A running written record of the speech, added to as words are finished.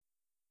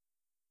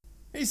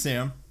Hey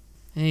Sam,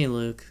 Hey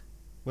Luke.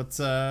 what's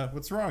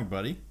wrong,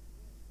 buddy?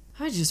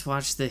 I just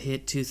watched the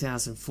hit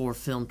 2004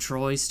 film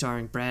Troy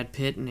starring Brad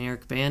Pitt and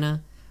Eric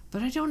Bana,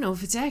 but I don't know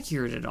if it's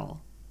accurate at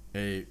all.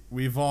 Hey,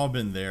 we've all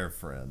been there,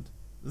 friend.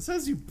 This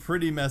has you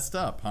pretty messed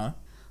up, huh?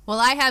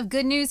 Well, I have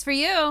good news for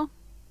you.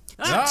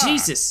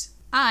 Jesus!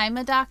 I'm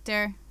a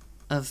doctor.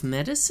 Of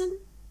medicine?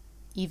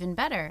 Even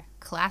better,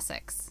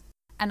 classics.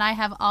 And I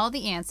have all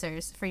the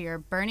answers for your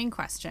burning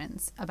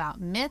questions about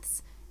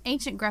myths,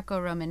 ancient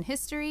Greco-Roman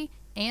history,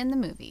 and the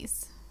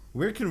movies.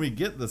 Where can we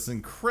get this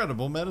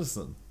incredible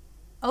medicine?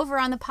 Over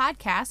on the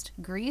podcast,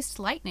 Greased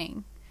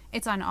Lightning.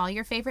 It's on all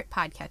your favorite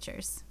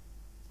podcatchers.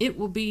 It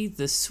will be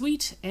the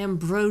sweet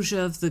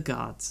ambrosia of the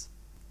gods.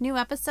 New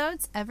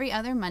episodes every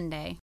other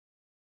Monday.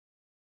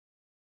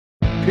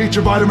 Eat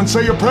your vitamins,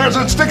 say your prayers,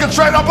 and stick it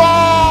straight up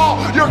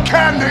all your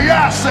candy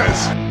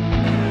asses!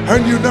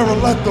 And you never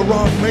let The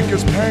Rock make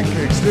his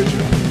pancakes, did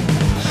you?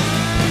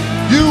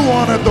 You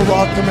wanted The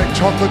Rock to make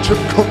chocolate chip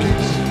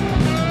cookies,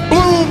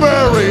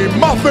 blueberry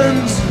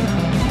muffins,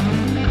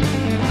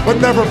 but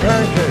never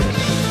pancakes.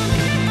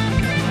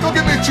 Go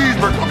get me a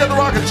cheeseburger. Go get The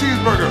Rock a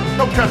cheeseburger.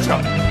 No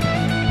ketchup.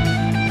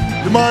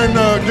 You mind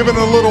giving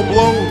it a little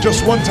blow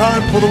just one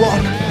time for The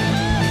Rock?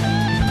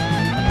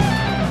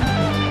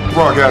 The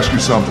Rock, ask you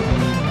something.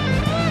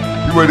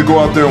 You ready to go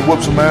out there and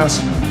whoop some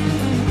ass?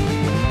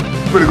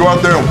 You ready to go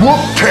out there and whoop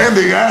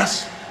candy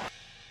ass?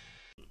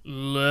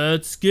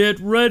 Let's get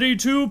ready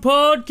to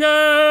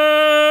podcast!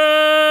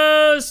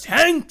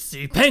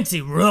 Hanksy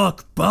Panksy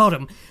Rock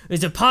Bottom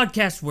is a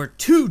podcast where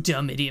two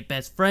dumb idiot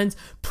best friends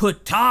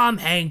put Tom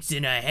Hanks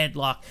in a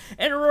headlock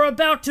and are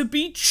about to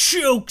be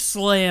choke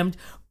slammed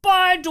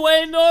by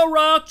Dwayne The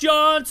Rock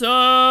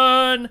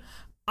Johnson.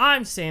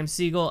 I'm Sam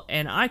Siegel,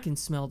 and I can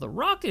smell The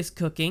Rock is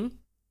cooking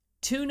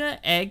tuna,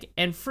 egg,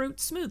 and fruit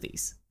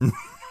smoothies.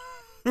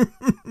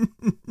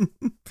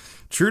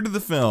 True to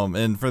the film,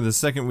 and for the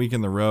second week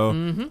in the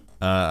row,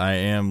 I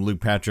am Luke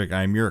Patrick.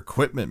 I'm your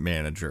equipment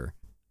manager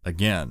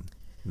again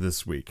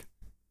this week.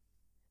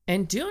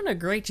 And doing a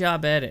great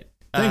job at it.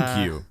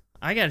 Thank you.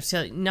 I gotta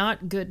tell you,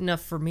 not good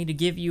enough for me to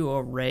give you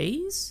a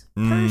raise,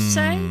 per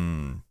se.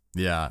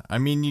 Yeah, I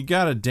mean, you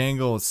gotta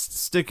dangle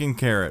stick and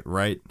carrot,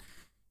 right?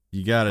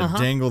 You gotta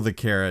dangle the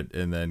carrot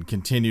and then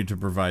continue to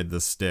provide the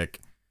stick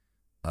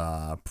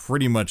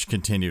pretty much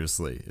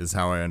continuously is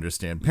how I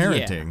understand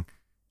parenting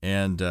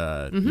and,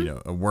 you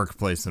know, a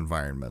workplace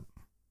environment.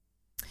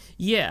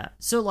 Yeah,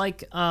 so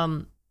like,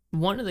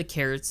 one of the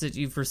carrots that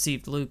you've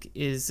received, Luke,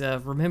 is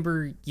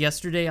remember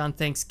yesterday on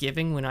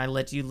Thanksgiving when I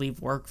let you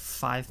leave work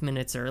 5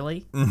 minutes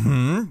early?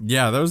 Mm-hmm.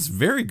 Yeah, that was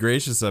very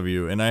gracious of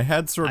you, and I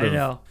had sort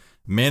of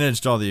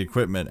managed all the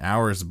equipment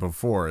hours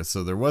before,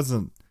 so there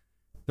wasn't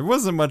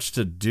much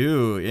to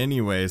do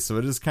anyway, so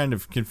it is kind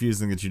of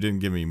confusing that you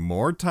didn't give me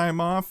more time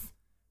off.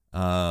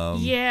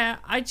 Yeah,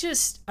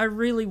 I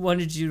really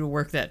wanted you to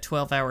work that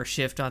 12-hour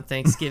shift on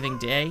Thanksgiving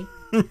Day.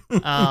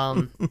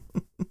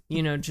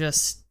 You know,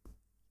 just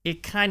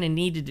it kind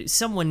of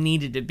someone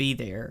needed to be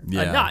there.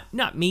 Yeah.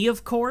 Not me,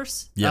 of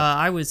course. Yeah.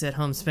 I was at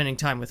home spending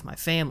time with my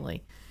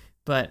family.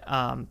 But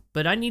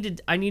I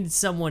needed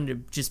someone to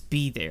just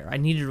be there. I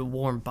needed a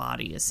warm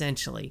body,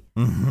 essentially.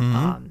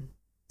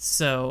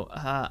 So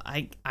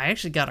I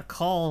actually got a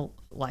call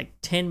like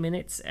 10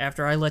 minutes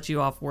after I let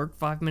you off work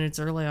 5 minutes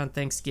early on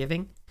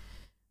Thanksgiving.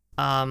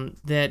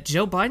 That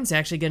Joe Biden's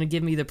actually going to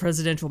give me the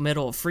Presidential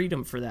Medal of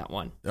Freedom for that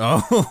one.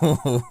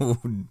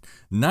 Oh,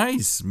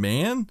 nice,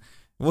 man.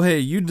 Well, hey,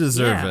 you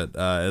deserve it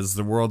as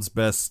the world's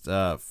best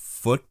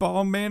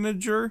football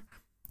manager,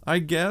 I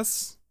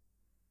guess.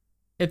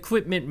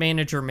 Equipment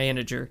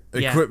manager.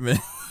 Yeah. Equipment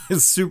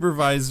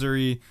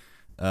supervisory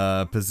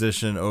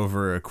position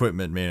over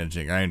equipment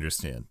managing. I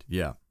understand.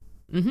 Yeah.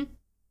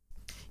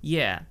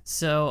 Yeah.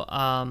 So,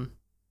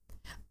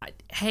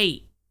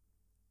 hey,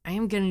 I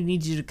am gonna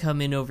need you to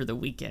come in over the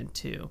weekend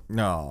too.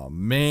 Oh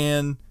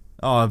man.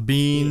 Oh,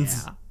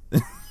 beans.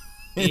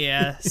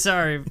 Yeah.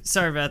 Sorry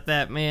about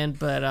that, man.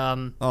 But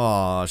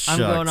oh, shucks. I'm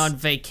going on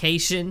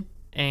vacation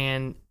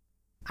and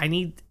I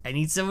need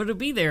someone to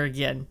be there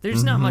again.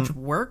 There's not much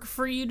work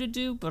for you to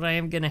do, but I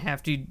am gonna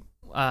have to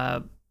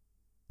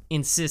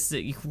insist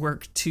that you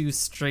work 2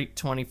 straight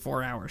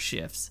 24-hour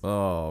shifts.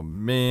 Oh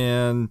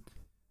man.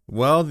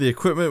 Well, the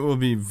equipment will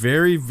be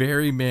very,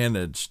 very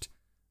managed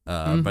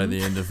by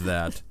the end of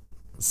that.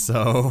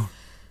 So,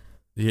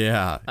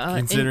 yeah,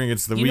 considering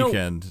it's the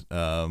weekend.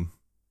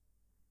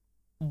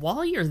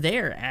 While you're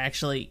there,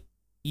 actually,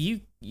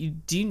 do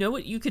you know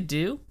what you could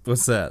do?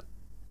 What's that?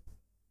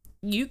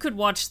 You could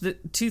watch the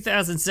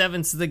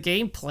 2007's The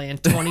Game Plan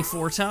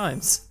 24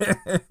 times.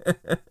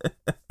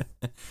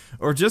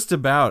 Or just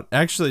about,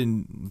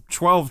 actually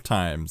 12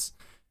 times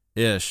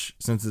ish,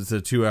 since it's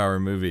a 2-hour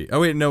movie. Oh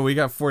wait, no, we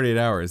got 48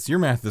 hours. Your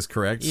math is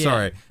correct. Yeah.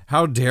 Sorry.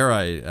 How dare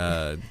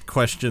I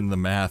question the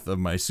math of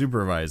my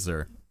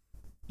supervisor?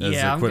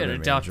 Yeah, I'm going to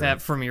dock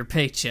that from your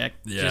paycheck,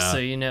 just so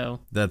you know.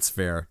 That's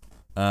fair.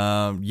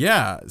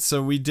 Yeah,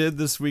 so we did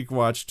this week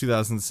watch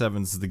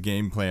 2007's The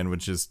Game Plan,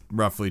 which is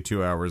roughly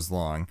 2 hours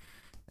long,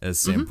 as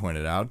Sam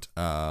pointed out.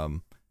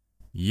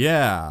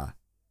 Yeah,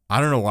 I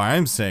don't know why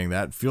I'm saying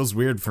that. It feels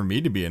weird for me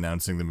to be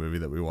announcing the movie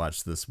that we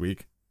watched this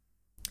week.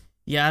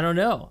 Yeah, I don't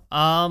know.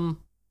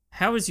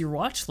 How was your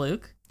watch,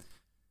 Luke?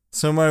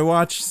 So my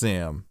watch,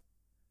 Sam.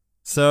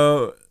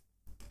 So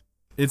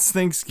it's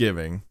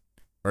Thanksgiving,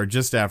 or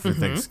just after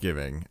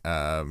Thanksgiving.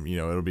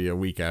 It'll be a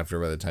week after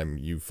by the time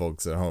you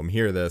folks at home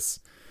hear this.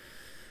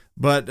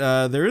 But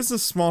there is a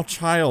small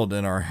child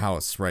in our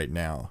house right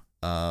now.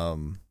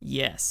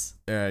 Yes.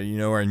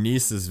 Our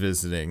niece is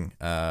visiting,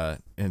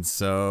 and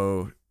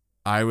so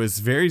I was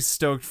very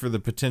stoked for the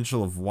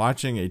potential of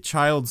watching a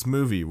child's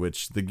movie,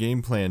 which the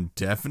game plan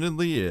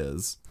definitely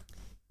is.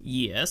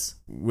 Yes.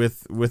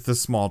 With a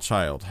small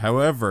child.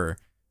 However,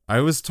 I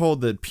was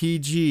told that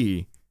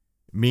PG,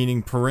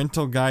 meaning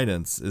parental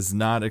guidance, is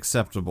not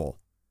acceptable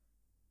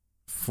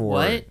for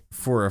a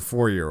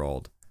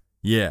 4-year-old.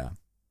 Yeah.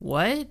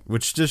 What?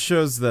 Which just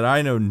shows that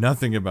I know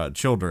nothing about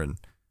children,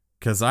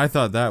 because I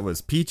thought that was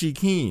peachy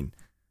keen.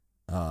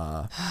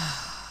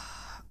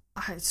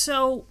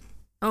 So,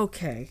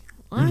 okay.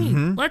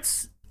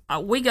 Let's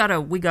we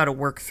gotta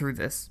work through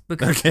this,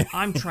 because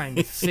I'm trying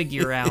to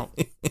figure out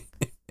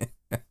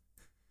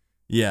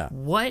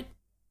what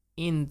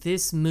in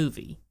this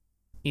movie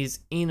is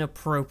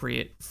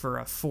inappropriate for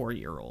a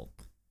 4-year-old.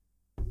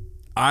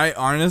 I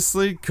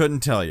honestly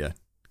couldn't tell you.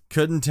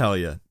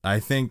 I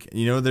think,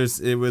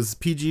 it was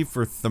PG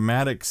for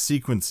thematic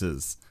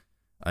sequences,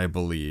 I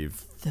believe.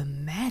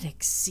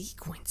 Thematic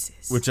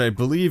sequences? Which I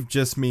believe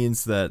just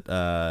means that,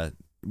 I'm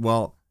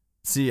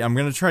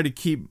going to try to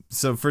keep,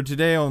 so for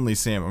today only,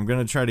 Sam, I'm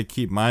going to try to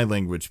keep my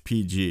language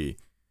PG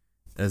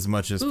as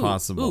much as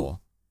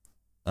possible.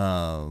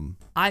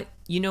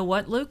 You know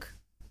what, Luke?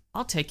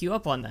 I'll take you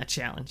up on that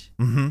challenge.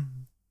 Mm-hmm.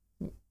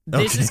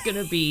 This is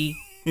going to be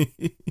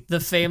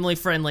the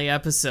family-friendly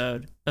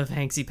episode of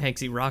Hanksy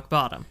Panksy Rock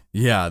Bottom.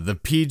 Yeah, the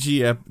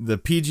PG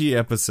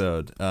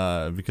episode,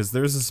 because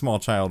there's a small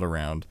child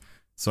around,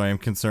 so I am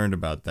concerned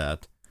about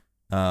that.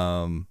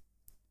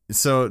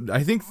 So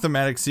I think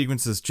thematic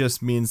sequences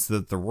just means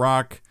that The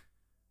Rock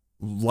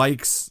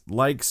likes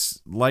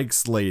ladies.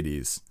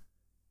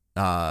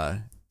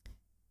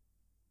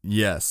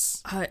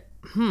 Yes.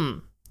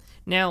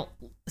 Now,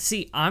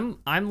 see, I'm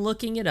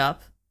looking it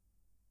up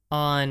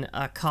on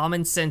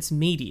Common Sense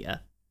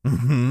Media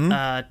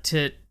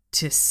to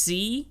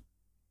see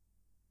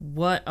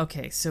what.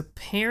 Okay, so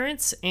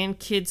parents and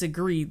kids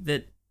agree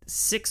that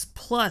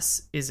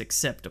 6+ is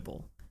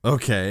acceptable.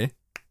 Okay.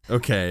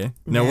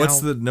 Now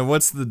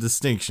what's the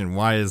distinction?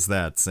 Why is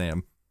that,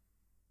 Sam?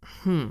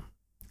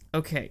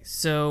 Okay,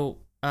 so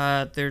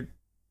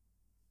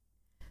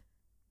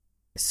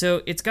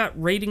So it's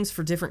got ratings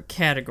for different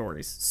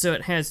categories. So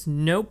it has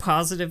no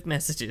positive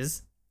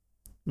messages,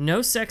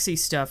 no sexy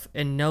stuff,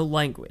 and no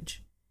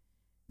language.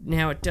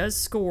 Now it does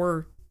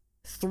score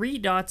 3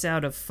 dots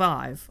out of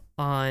 5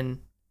 on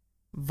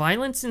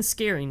violence and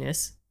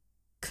scariness,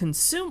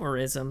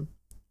 consumerism,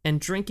 and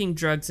drinking,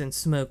 drugs, and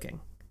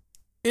smoking.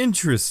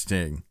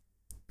 Interesting.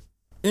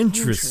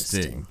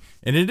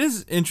 And it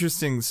is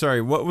interesting.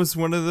 Sorry, what was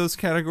one of those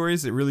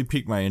categories? It really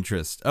piqued my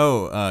interest.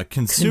 Oh,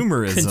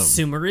 consumerism.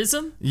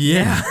 Consumerism?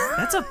 Yeah.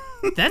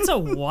 That's a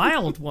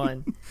wild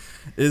one.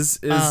 Is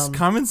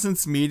Common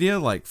Sense Media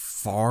like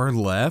far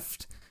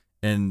left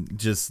and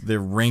just they're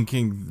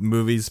ranking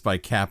movies by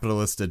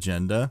capitalist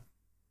agenda?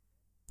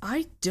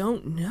 I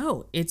don't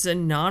know. It's a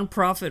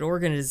non-profit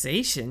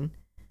organization.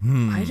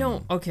 I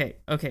don't. Okay.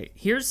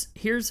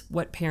 Here's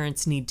what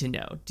parents need to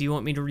know. Do you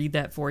want me to read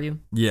that for you?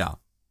 Yeah.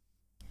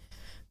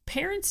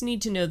 Parents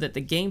need to know that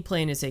the game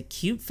plan is a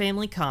cute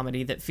family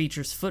comedy that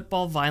features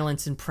football,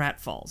 violence, and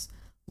pratfalls.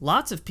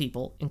 Lots of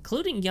people,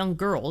 including young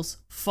girls,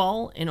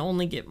 fall and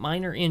only get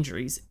minor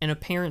injuries, and a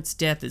parent's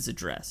death is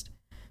addressed.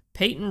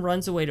 Peyton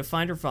runs away to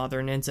find her father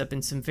and ends up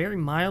in some very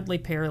mildly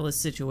perilous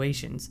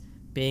situations,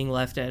 being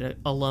left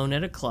alone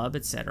at a club,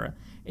 etc.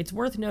 It's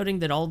worth noting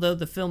that although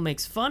the film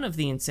makes fun of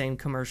the insane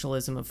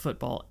commercialism of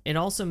football, it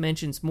also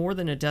mentions more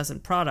than a dozen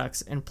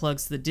products and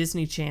plugs the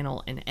Disney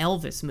Channel and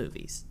Elvis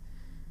movies.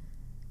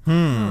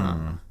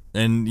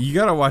 And you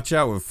gotta watch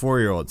out with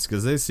 4-year-olds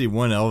because they see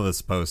one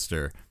Elvis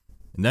poster,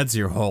 and that's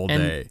your whole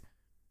day.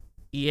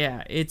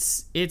 Yeah,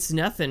 it's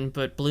nothing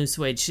but blue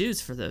suede shoes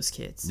for those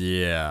kids.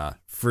 Yeah,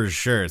 for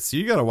sure. So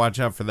you gotta watch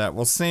out for that.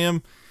 Well,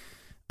 Sam,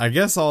 I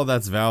guess all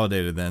that's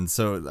validated then.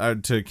 So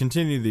to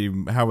continue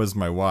the how was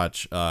my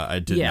watch, I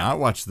did not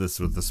watch this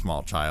with a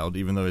small child,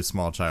 even though a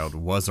small child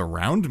was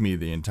around me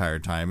the entire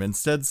time.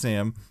 Instead,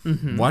 Sam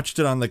watched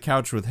it on the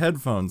couch with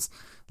headphones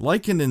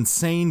like an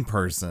insane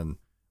person.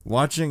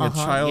 Watching a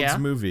child's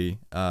movie,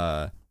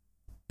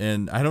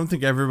 and I don't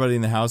think everybody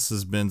in the house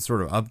has been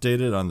sort of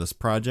updated on this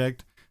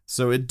project,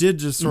 so it did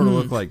just sort of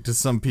look like, to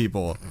some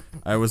people,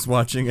 I was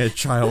watching a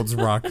child's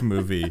rock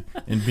movie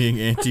and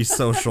being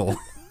antisocial,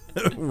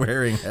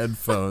 wearing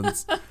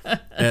headphones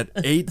at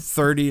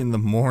 8:30 in the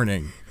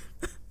morning.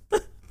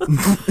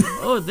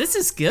 Oh, this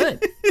is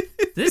good.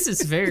 This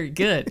is very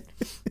good.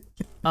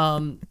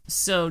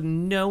 So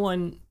no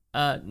one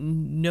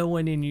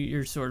in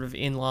your sort of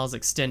in-laws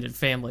extended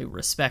family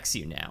respects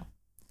you now.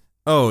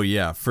 Oh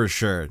yeah, for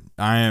sure.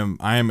 I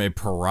am a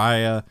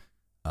pariah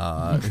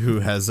who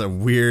has a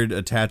weird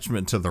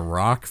attachment to The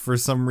Rock for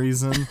some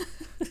reason.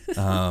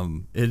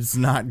 It's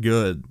not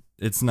good.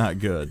 It's not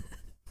good.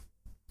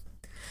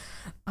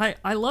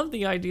 I love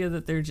the idea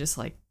that they're just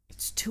like,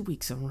 it's 2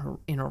 weeks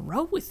in a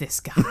row with this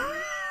guy.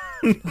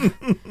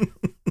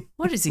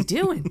 What is he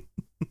doing?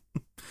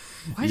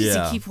 Why does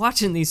he keep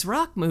watching these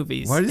Rock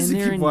movies? Why does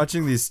he keep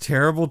watching these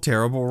terrible,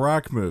 terrible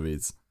Rock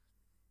movies?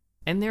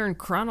 And they're in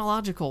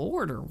chronological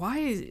order.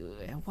 Why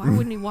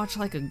wouldn't he watch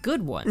like a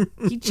good one?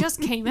 He just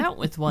came out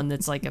with one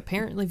that's like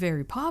apparently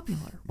very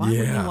popular. Why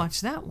wouldn't he watch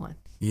that one?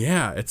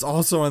 Yeah, it's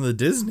also on the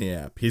Disney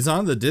app. He's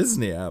on the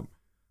Disney app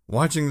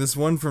watching this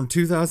one from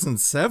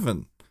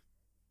 2007.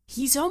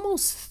 He's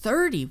almost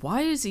 30.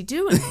 Why is he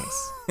doing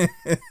this?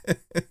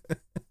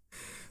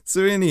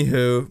 So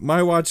anywho,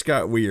 my watch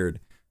got weird.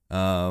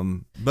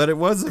 But it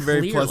was a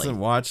very Clearly. pleasant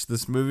watch.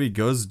 This movie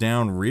goes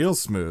down real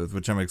smooth,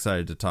 which I'm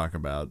excited to talk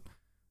about.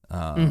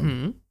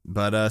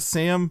 But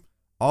Sam,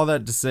 all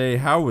that to say,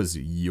 how was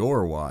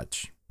your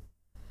watch?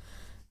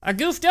 I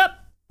goofed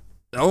up.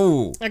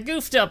 Oh, I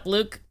goofed up,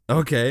 Luke.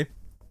 okay.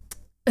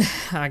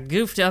 I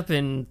goofed up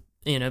in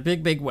a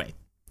big way.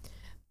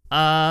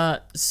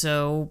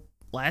 So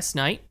last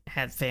night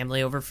had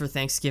family over for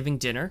Thanksgiving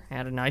dinner.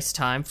 Had a nice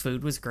time.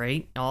 Food was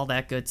great. All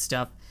that good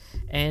stuff.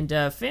 And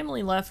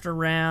family left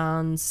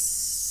around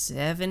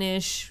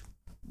 7-ish.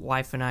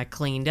 Wife and I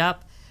cleaned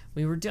up.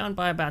 We were done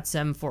by about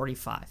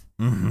 7:45.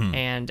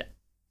 And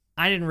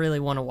I didn't really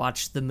want to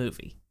watch the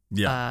movie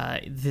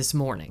this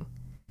morning.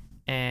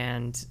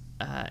 And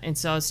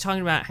so I was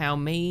talking about how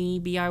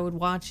maybe I would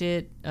watch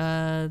it,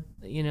 that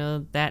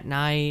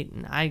night.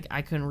 And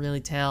I couldn't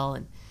really tell.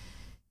 And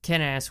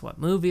Ken asked what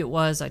movie it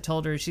was. I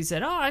told her. She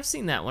said, "Oh, I've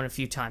seen that one a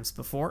few times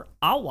before.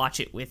 I'll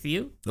watch it with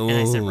you." And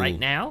I said, "Right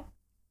now?"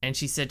 And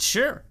she said,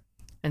 "Sure."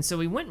 And so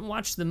we went and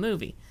watched the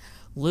movie.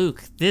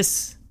 Luke,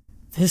 this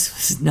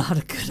was not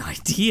a good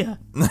idea.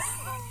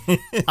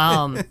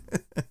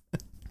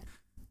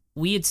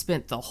 We had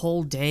spent the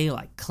whole day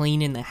like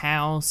cleaning the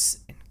house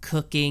and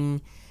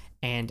cooking,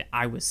 and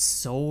I was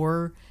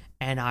sore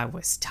and I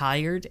was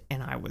tired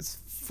and I was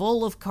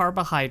full of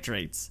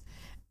carbohydrates.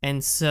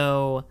 And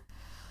so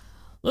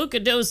Luca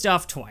dozed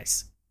off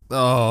twice.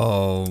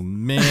 Oh,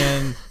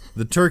 man.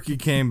 The turkey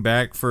came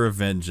back for a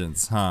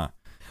vengeance, huh?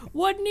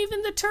 Wasn't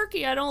even the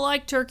turkey. I don't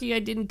like turkey. I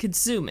didn't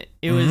consume it.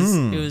 It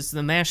was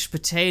the mashed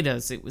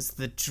potatoes. It was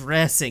the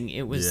dressing.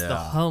 It was the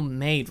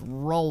homemade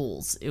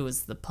rolls. It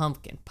was the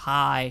pumpkin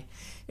pie.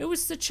 It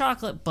was the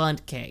chocolate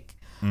bundt cake.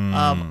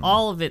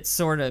 All of it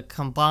sort of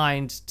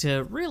combined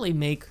to really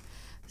make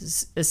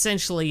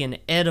essentially an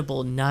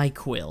edible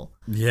NyQuil.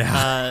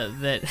 Yeah.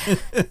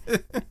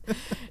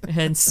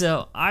 And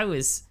so I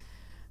was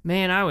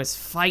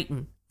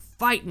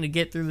fighting to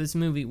get through this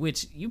movie,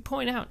 which you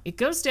point out, it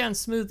goes down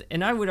smooth,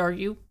 and I would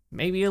argue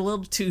maybe a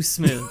little too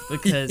smooth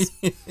because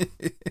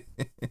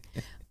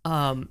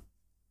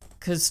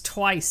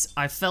twice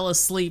I fell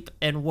asleep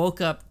and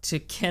woke up to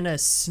Kenna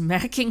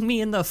smacking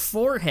me in the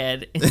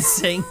forehead and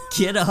saying,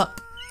 "Get up."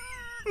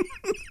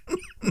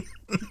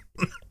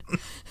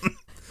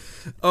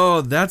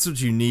 Oh, that's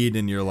what you need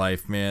in your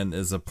life, man,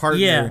 is a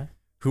partner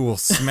who will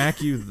smack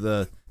you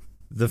the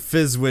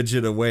fizz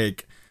widget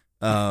awake.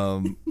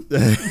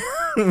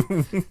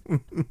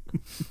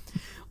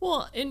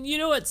 Well, and you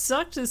know what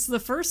sucked is the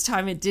first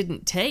time it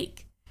didn't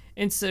take.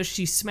 And so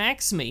she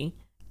smacks me.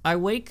 I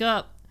wake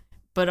up,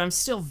 but I'm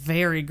still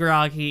very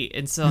groggy,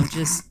 and so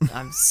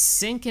I'm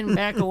sinking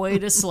back away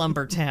to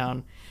Slumber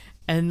Town.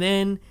 And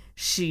then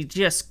she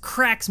just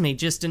cracks me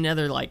just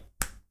another like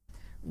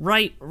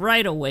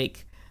right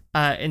awake,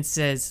 and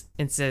says,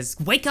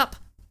 "Wake up.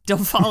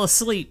 Don't fall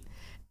asleep."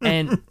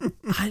 And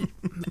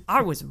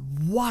I was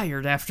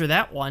wired after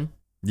that one.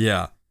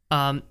 Yeah.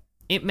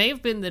 It may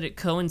have been that it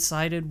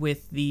coincided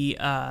with the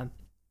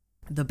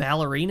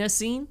ballerina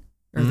scene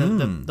or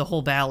the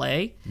whole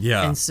ballet.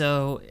 Yeah. And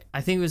so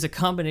I think it was a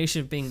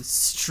combination of being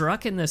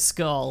struck in the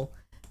skull,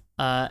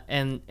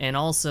 and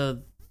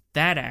also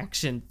that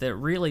action that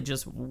really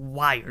just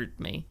wired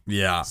me.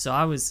 Yeah. So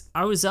I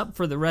was up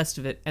for the rest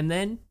of it, and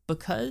then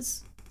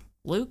because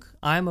Luke,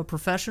 I'm a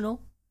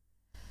professional.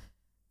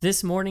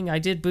 This morning, I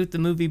did boot the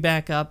movie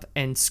back up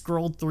and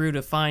scrolled through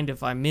to find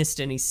if I missed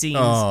any scenes,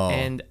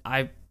 and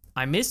I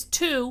missed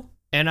 2,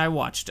 and I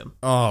watched them.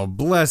 Oh,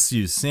 bless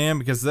you, Sam,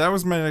 because that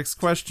was my next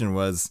question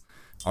was,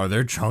 are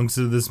there chunks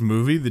of this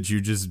movie that you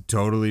just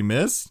totally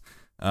missed?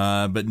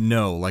 But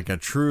no, like a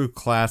true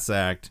class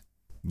act,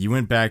 you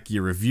went back,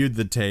 you reviewed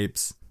the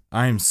tapes.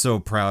 I am so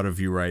proud of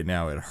you right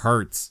now. It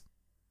hurts.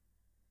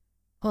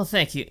 Well,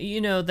 thank you.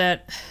 You know,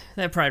 that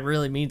pride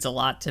really means a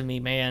lot to me,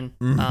 man.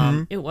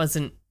 It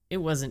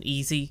wasn't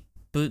easy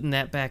booting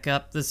that back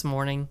up this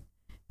morning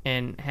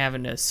and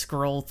having to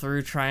scroll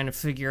through trying to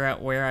figure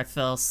out where I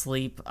fell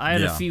asleep. I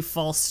had a few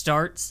false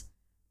starts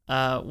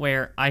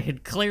where I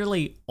had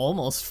clearly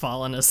almost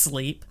fallen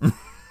asleep,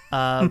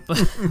 but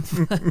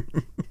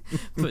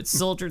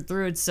soldiered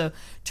through it. So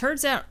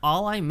turns out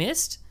all I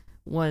missed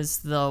was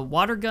the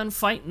water gun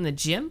fight in the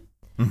gym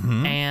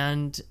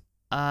and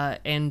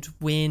and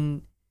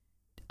when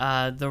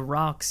The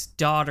Rock's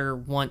daughter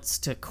wants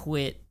to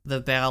quit the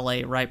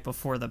ballet right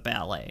before the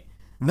ballet.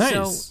 Nice.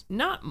 So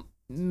not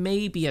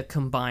maybe a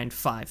combined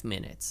 5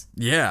 minutes.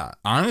 Yeah,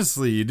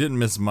 honestly, you didn't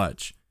miss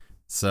much.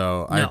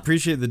 So I No.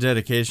 appreciate the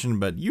dedication,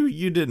 but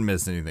you didn't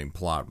miss anything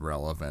plot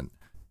relevant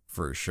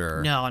for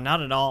sure. No,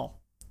 not at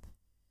all.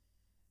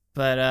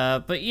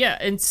 But yeah,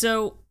 and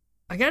so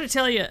I got to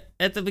tell you,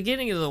 at the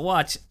beginning of the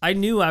watch, I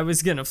knew I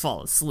was gonna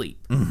fall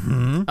asleep.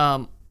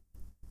 Mm-hmm.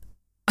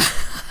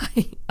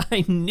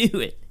 I knew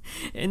it,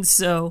 and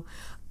so,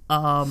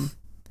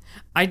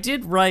 I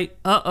did write,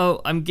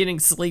 I'm getting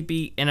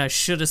sleepy, and I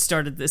should have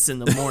started this in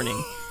the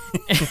morning.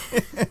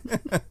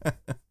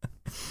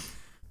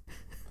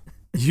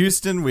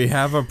 Houston, we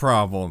have a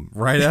problem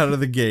right out of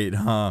the gate,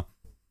 huh?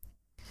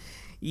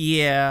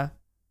 Yeah,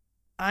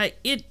 have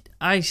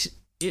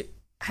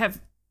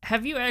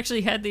you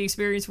actually had the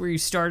experience where you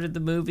started the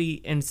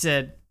movie and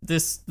said,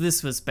 this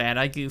was bad,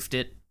 I goofed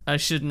it, I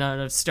should not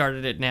have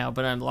started it now,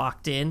 but I'm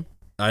locked in?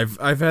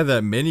 I've had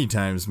that many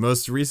times,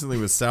 most recently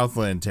with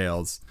Southland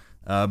Tales,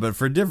 but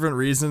for different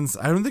reasons.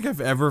 I don't think I've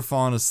ever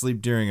fallen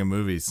asleep during a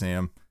movie,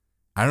 Sam.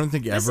 I don't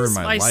think ever in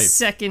my life. This is my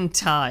second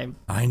time.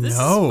 I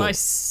know.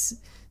 This is my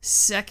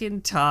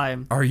second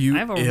time. Are you I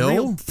have a ill?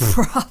 real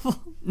problem.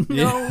 No,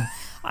 Yeah.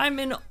 I'm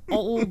an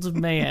old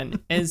man.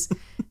 As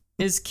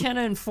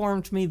Kenna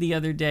informed me the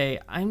other day,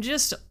 I'm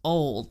just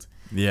old.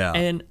 Yeah.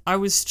 And I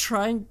was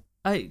trying,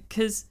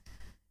 because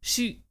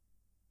she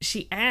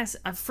asked,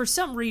 for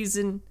some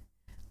reason,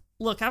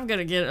 look, I'm going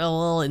to get a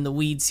little in the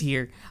weeds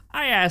here.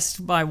 I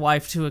asked my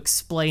wife to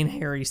explain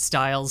Harry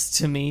Styles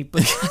to me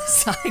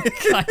because I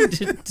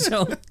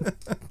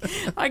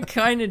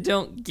kind of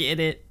don't get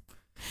it.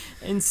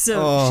 And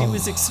so she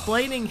was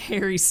explaining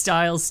Harry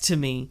Styles to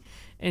me,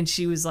 and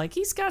she was like,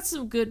 he's got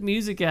some good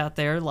music out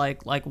there,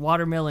 like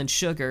Watermelon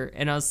Sugar.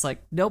 And I was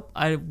like, nope,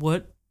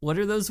 what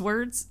are those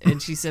words?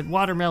 And she said,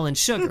 Watermelon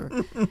Sugar.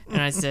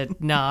 And I said,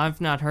 no,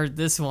 I've not heard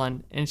this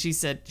one. And she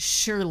said,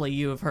 surely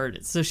you have heard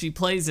it. So she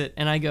plays it,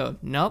 and I go,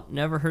 nope,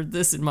 never heard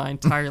this in my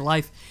entire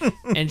life.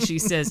 And she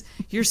says,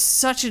 you're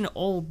such an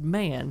old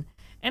man.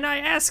 And I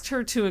asked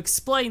her to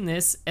explain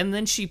this, and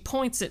then she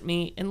points at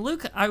me, and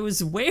Luke, I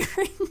was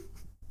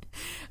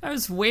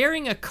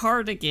wearing a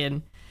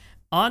cardigan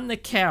on the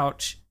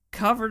couch,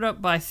 covered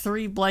up by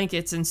 3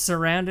 blankets and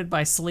surrounded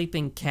by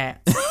sleeping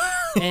cats.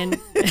 And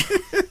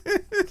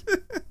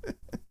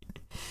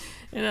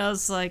and I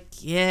was like,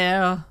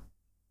 yeah,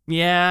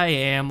 I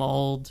am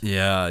old.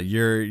 Yeah,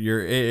 your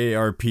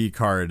AARP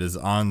card is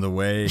on the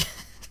way.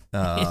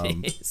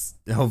 It is.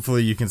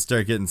 Hopefully you can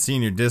start getting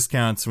senior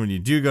discounts when you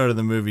do go to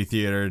the movie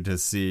theater to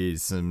see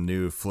some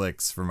new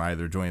flicks from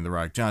either Dwayne "The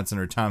Rock" Johnson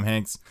or Tom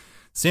Hanks.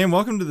 Sam,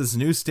 welcome to this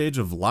new stage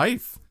of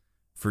life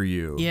for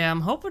you. Yeah,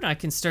 I'm hoping I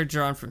can start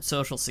drawing from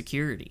Social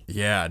Security.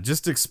 Yeah,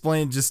 just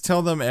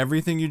tell them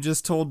everything you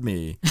just told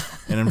me,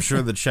 and I'm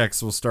sure the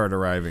checks will start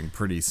arriving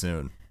pretty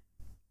soon.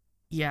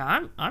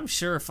 Yeah, I'm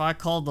sure if I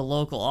called the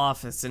local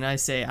office and I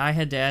say I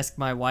had to ask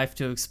my wife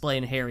to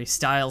explain Harry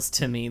Styles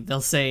to me,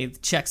 they'll say the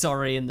check's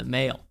already in the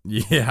mail.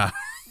 Yeah.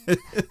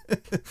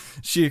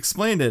 She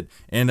explained it,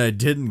 and I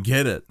didn't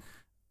get it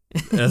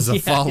as a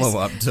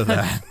follow-up to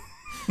that.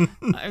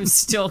 I'm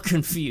still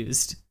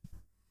confused.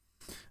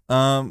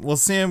 Well,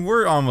 Sam,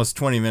 we're almost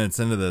 20 minutes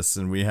into this,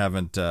 and we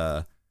haven't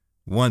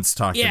once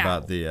talked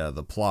about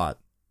the plot.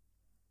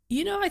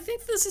 You know, I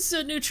think this is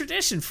a new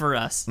tradition for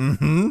us.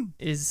 Mm-hmm.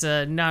 Is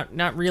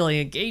not really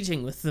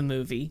engaging with the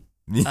movie,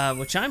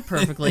 which I'm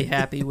perfectly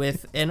happy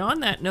with. And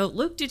on that note,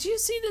 Luke, did you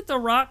see that The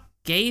Rock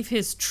gave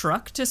his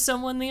truck to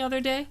someone the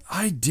other day?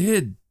 I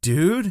did,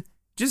 dude.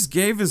 Just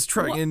gave his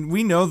truck, and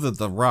we know that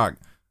The Rock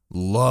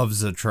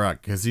loves a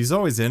truck because he's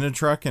always in a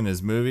truck in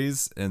his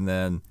movies, and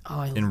then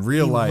in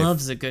real life, he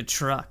loves a good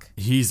truck.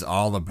 He's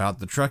all about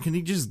the truck, and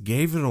he just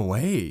gave it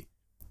away.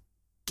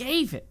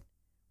 Gave it?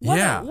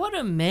 What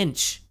a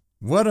mensch.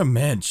 What a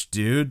mensch,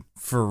 dude.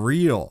 For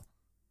real.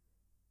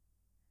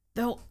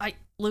 Though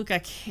Luke, I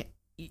can't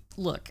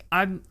look.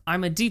 I'm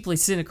a deeply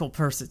cynical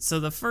person,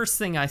 so the first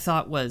thing I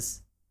thought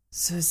was,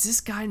 so is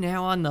this guy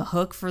now on the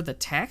hook for the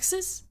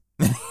taxes?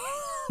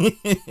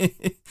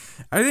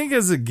 I think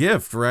as a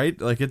gift, right?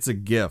 Like it's a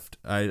gift.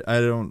 I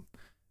don't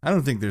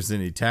think there's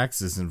any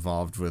taxes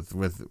involved with.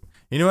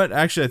 You know what?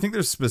 Actually, I think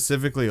there's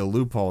specifically a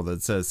loophole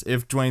that says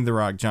if Dwayne "The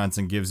Rock"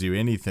 Johnson gives you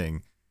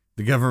anything,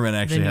 the government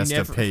actually has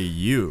to pay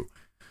you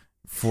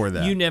for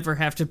that. You never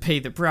have to pay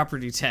the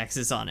property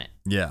taxes on it.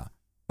 Yeah.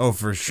 Oh,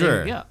 for sure.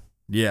 There you go.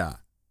 Yeah.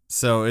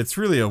 So it's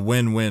really a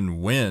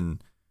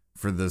win-win-win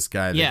for this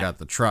guy that got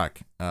the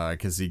truck,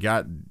 because he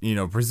got,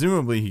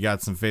 presumably he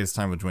got some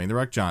FaceTime with Dwayne "The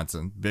Rock"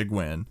 Johnson, big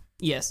win.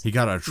 Yes. He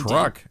got a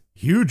truck,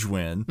 huge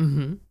win.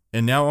 Mm-hmm.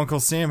 And now Uncle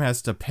Sam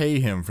has to pay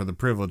him for the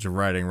privilege of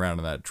riding around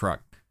in that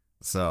truck.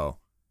 So,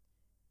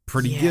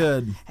 pretty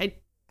good.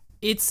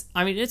 It's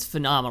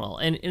phenomenal,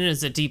 and it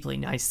is a deeply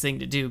nice thing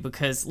to do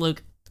because,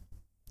 Luke,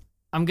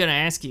 I'm gonna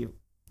ask you,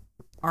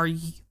 are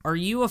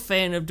you a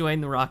fan of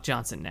Dwayne "The Rock"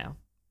 Johnson now?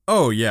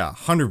 Oh yeah,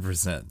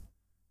 100%.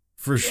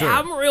 For sure. Yeah,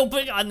 I'm real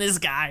big on this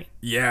guy.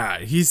 Yeah,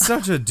 he's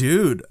such a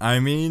dude. I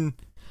mean,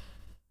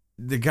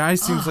 the guy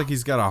seems like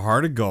he's got a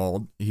heart of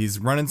gold. He's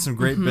running some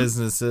great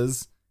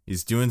businesses.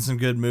 He's doing some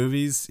good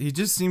movies. He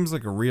just seems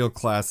like a real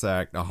class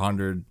act,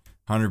 100%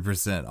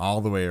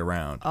 all the way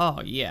around.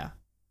 Oh, yeah.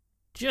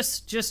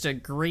 Just a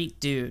great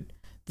dude.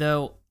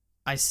 Though,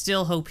 I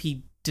still hope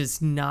he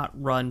does not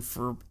run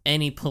for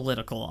any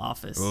political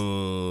office.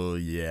 Oh,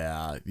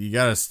 yeah. You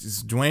gotta,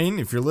 Dwayne,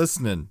 if you're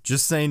listening,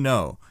 just say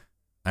no.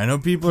 I know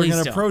people Please are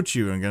going to don't. approach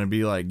you and going to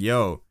be like,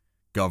 yo,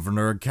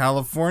 Governor of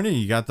California,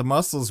 you got the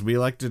muscles. We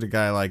elected a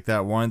guy like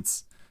that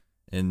once.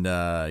 And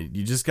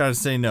you just got to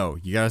say no.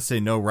 You got to say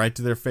no right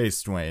to their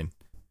face, Dwayne.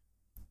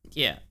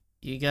 Yeah.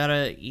 You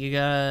gotta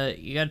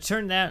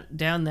turn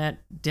down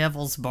that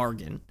devil's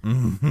bargain.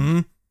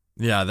 Mm-hmm.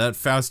 Yeah, that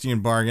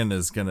Faustian bargain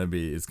is gonna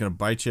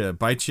bite you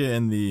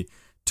in the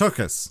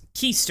tuchus.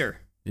 Keister.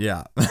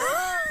 Yeah.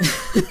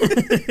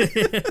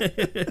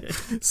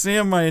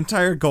 Sam, my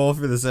entire goal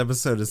for this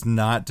episode is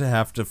not to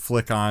have to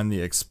flick on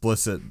the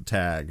explicit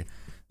tag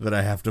that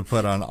I have to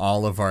put on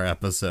all of our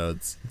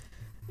episodes.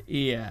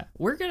 Yeah,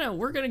 we're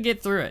gonna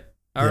get through it.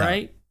 All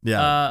right.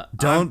 Yeah.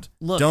 Don't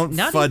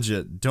fudge e-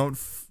 it.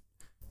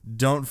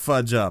 Don't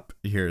fudge up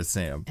here,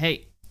 Sam.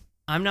 Hey,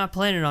 I'm not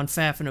planning on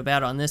faffing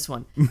about on this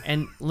one.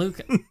 And Luke,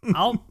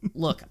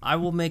 I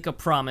will make a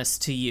promise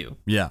to you.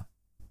 Yeah.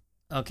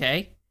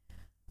 Okay?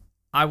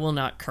 I will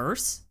not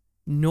curse,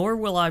 nor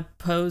will I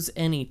pose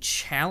any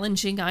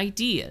challenging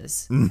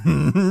ideas.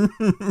 And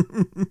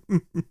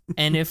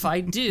if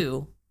I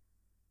do,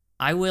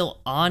 I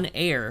will on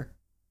air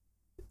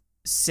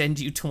send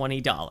you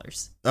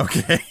 $20.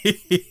 Okay.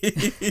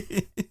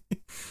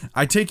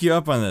 I take you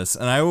up on this,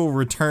 and I will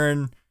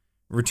return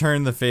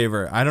the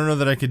favor. I don't know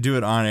that I could do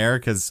it on air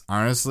because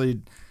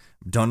honestly,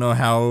 don't know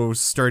how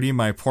sturdy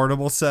my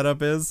portable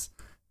setup is.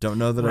 Don't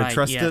know that I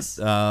trust it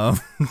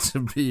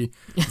to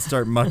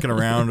start mucking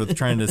around with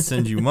trying to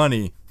send you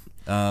money.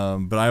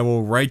 But I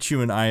will write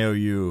you an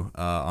IOU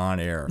on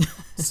air.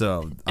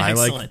 So I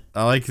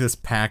like this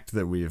pact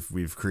that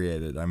we've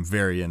created. I'm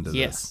very into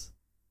this.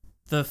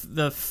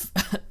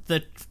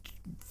 The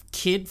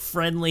kid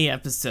friendly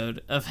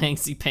episode of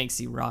Hanksy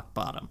Panksy Rock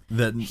Bottom.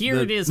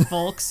 It is,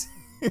 folks.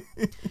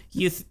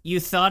 You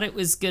thought it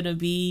was gonna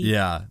be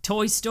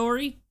Toy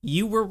Story?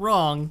 You were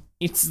wrong.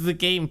 It's the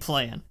game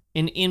plan.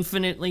 An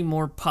infinitely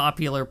more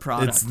popular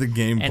product. It's the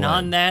game plan. And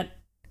on that,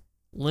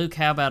 Luke,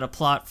 how about a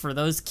plot for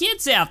those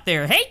kids out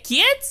there? Hey,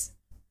 kids!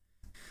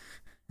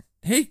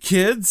 Hey,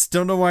 kids!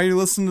 Don't know why you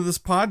listen to this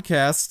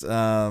podcast,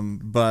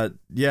 but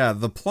yeah,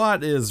 the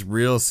plot is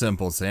real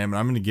simple, Sam, and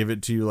I'm going to give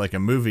it to you like a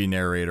movie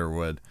narrator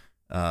would,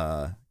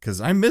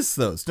 because I miss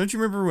those. Don't you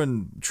remember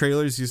when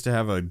trailers used to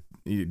have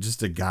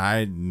just a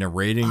guy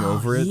narrating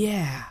over it?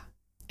 Yeah,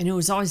 and it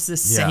was always the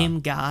same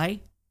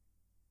guy?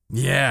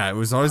 Yeah, it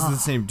was always the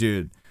same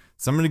dude.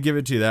 So I'm going to give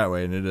it to you that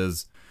way, and it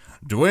is,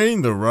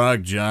 Dwayne "The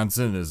Rock"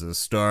 Johnson is a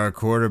star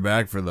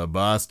quarterback for the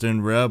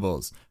Boston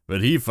Rebels,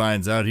 but he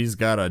finds out he's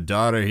got a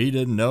daughter he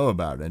didn't know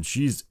about, and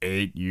she's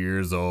 8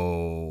 years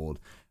old.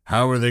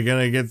 How are they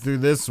going to get through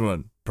this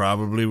one?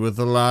 Probably with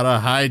a lot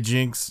of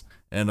hijinks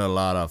and a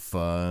lot of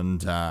fun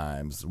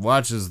times.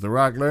 Watch as The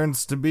Rock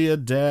learns to be a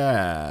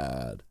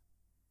dad.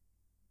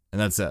 And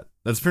that's it.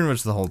 That's pretty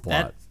much the whole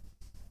plot.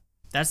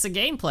 That's the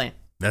game plan.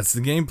 That's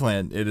the game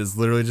plan. It is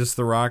literally just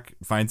The Rock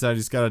finds out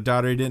he's got a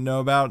daughter he didn't know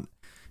about,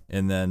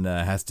 and then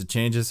has to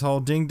change his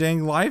whole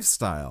ding-dang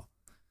lifestyle.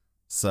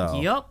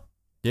 So, yup.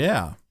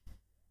 Yeah.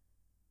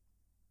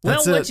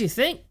 Well, what'd you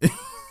think?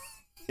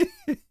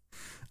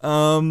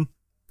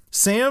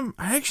 Sam,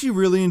 I actually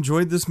really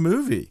enjoyed this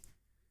movie.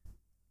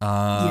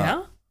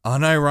 Yeah?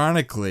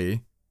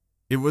 Unironically,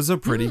 it was a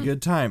pretty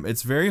good time.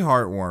 It's very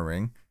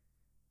heartwarming.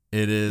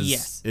 It is.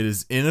 Yes. It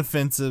is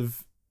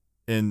inoffensive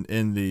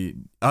in the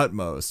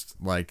utmost.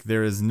 Like,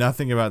 there is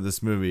nothing about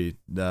this movie,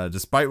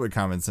 despite what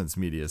Common Sense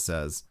Media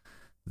says,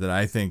 that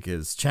I think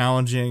is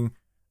challenging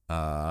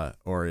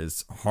or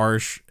is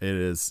harsh. It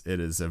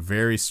is a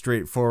very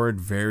straightforward,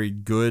 very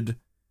good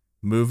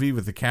movie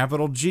with a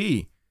capital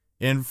G.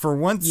 And for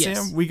once, yes.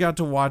 Sam, we got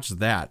to watch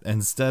that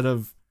instead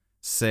of,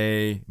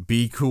 say,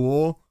 Be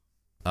Cool,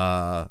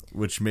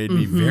 which made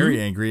me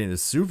very angry and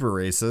is super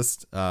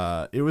racist.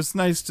 It was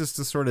nice just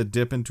to sort of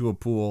dip into a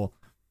pool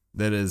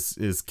that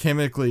is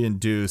chemically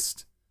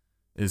induced,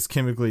 is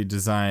chemically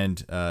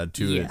designed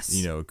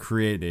to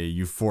create a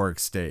euphoric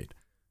state.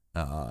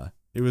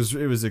 It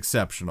was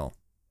exceptional.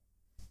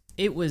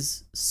 It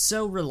was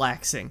so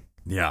relaxing.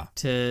 Yeah.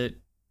 To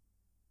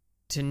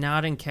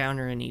not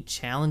encounter any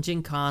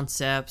challenging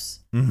concepts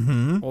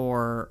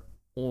or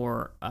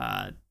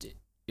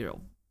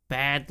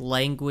bad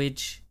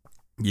language.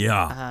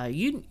 Yeah.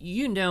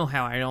 You know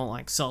how I don't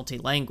like salty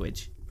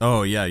language.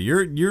 Oh yeah,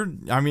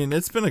 I mean,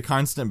 it's been a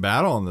constant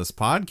battle on this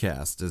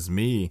podcast, is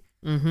me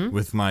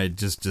with my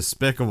just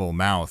despicable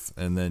mouth,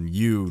 and then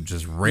you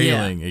just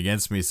railing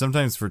against me,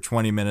 sometimes for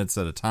 20 minutes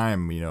at a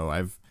time. You know,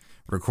 I've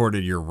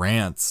recorded your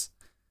rants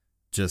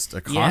just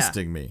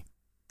accosting me.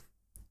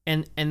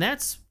 and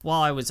that's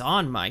while I was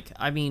on, Mike.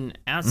 I mean,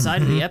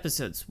 outside of the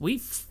episodes, we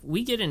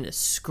get into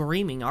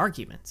screaming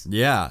arguments.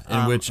 Yeah,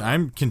 in which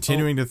I'm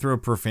continuing to throw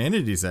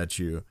profanities at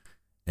you,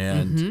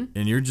 and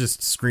you're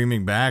just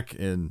screaming back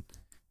in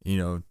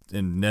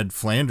Ned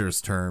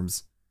Flanders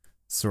terms,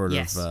 sort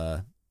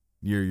of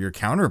your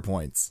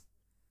counterpoints.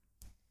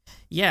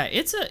 Yeah,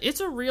 it's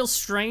a real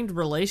strained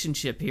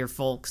relationship here,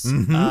 folks.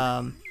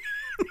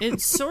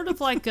 It's sort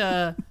of like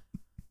an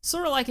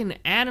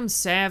Adam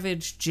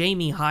Savage,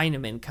 Jamie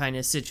Hyneman kind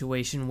of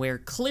situation where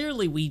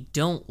clearly we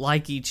don't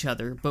like each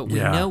other, but we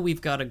know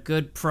we've got a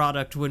good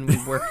product when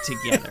we work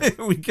together.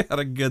 We got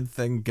a good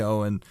thing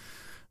going,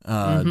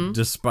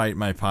 despite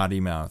my potty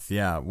mouth.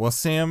 Yeah. Well,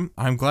 Sam,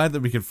 I'm glad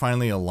that we could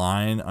finally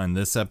align on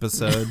this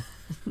episode,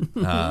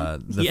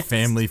 the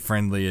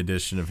family-friendly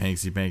edition of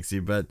Hanksy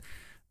Panksy. But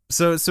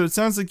so it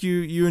sounds like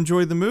you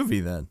enjoyed the movie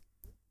then.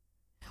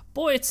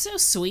 Boy, it's so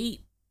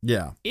sweet.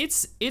 Yeah.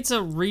 It's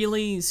a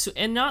really,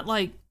 and not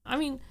like, I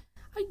mean,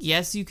 I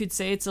guess you could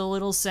say it's a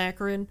little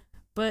saccharine,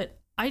 but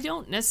I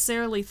don't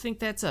necessarily think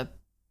that's a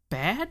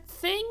bad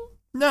thing.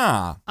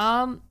 Nah.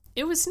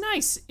 It was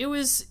nice. It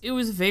was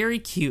very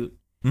cute.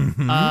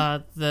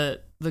 The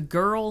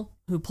girl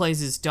who plays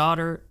his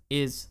daughter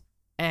is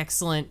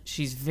excellent.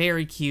 She's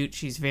very cute.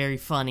 She's very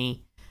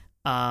funny.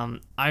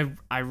 I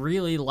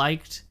really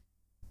liked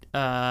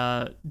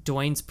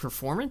Dwayne's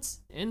performance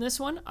in this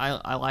one.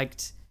 I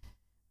liked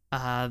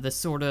the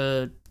sort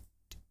of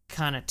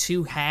kind of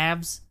two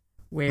halves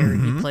where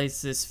he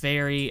plays this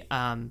very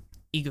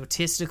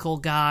egotistical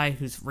guy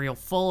who's real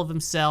full of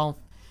himself,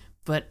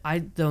 but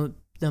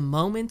the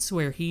moments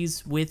where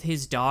he's with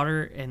his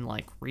daughter and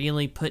like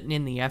really putting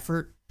in the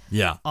effort,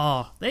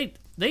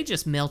 they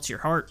just melt your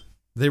heart.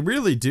 They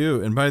really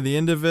do, and by the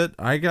end of it,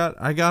 I got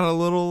a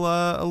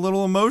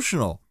little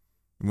emotional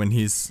when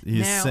he's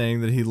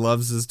saying that he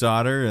loves his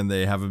daughter, and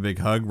they have a big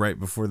hug right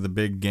before the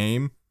big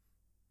game.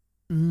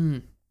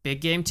 Big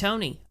Game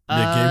Tony. Big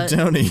Game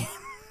Tony.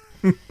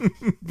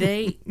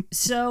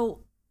 So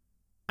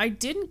I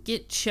didn't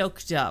get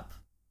choked up,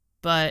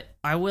 but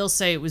I will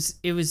say it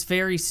was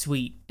very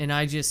sweet, and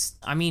I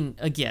mean,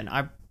 again,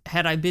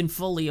 had I been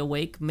fully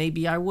awake,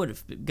 maybe I would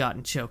have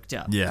gotten choked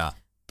up. Yeah.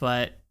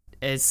 But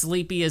as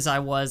sleepy as I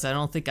was, I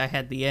don't think I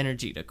had the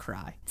energy to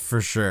cry.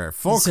 For sure.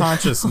 Full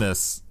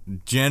consciousness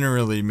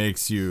generally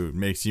makes you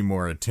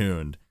more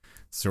attuned,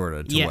 sort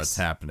of, to what's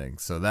happening.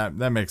 So that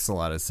makes a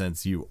lot of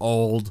sense. You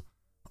old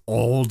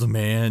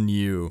man,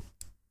 you.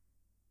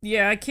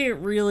 Yeah, I can't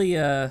really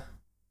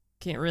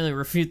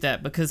refute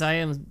that because I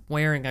am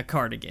wearing a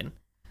cardigan.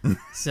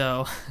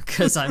 So,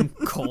 because I'm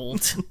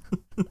cold.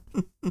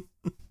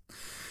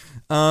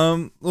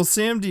 Well,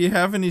 Sam, do you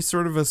have any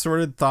sort of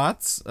assorted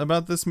thoughts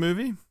about this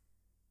movie?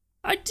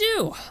 I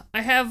do.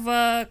 I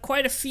have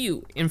quite a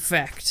few, in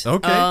fact.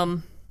 Okay.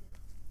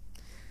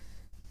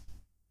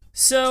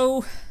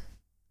 So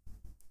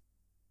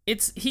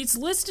he's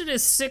listed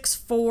as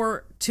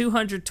 6'4",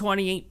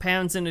 228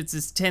 pounds, and it's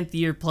his 10th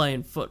year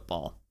playing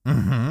football.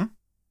 Mm-hmm.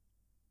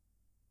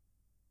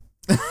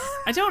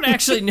 I don't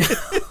actually know.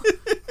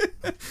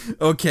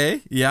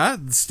 Okay, yeah,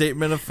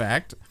 statement of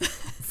fact,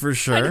 for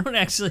sure. I don't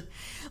actually.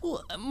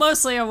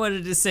 Mostly I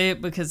wanted to say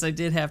it because I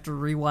did have to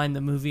rewind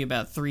the movie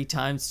about 3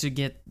 times to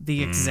get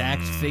the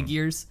exact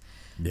figures.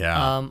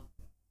 Yeah.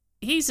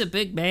 He's a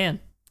big man.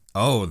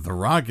 Oh, The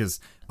Rock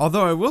is...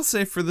 Although I will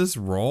say for this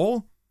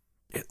role,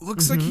 it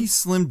looks like he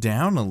slimmed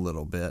down a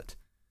little bit.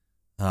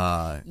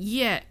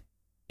 Yeah,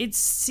 it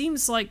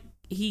seems like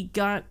he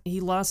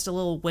lost a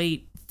little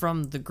weight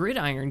from the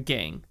Gridiron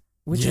Gang,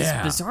 which is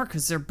bizarre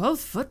because they're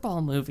both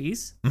football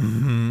movies.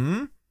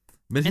 Mm-hmm.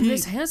 But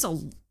this has a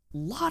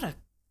lot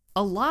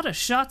of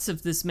shots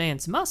of this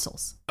man's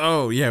muscles.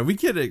 Oh, yeah, we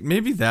get it.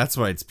 Maybe that's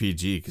why it's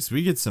PG, because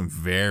we get some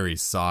very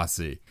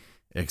saucy,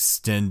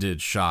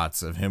 extended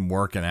shots of him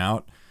working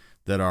out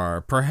that are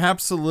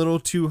perhaps a little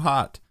too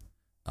hot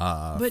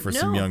for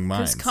some young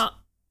minds.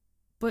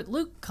 But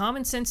Luke,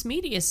 Common Sense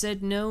Media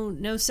said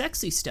no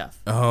sexy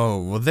stuff.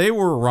 Oh, well, they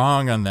were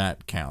wrong on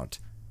that count.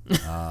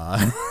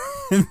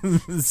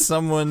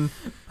 Someone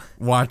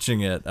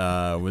watching it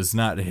was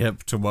not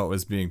hip to what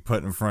was being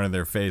put in front of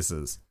their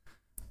faces.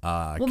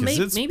 Well,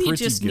 maybe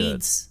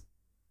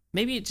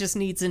it just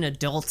needs an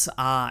adult's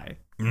eye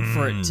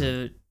for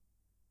it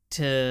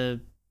to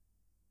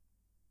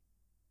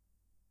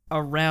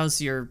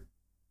arouse your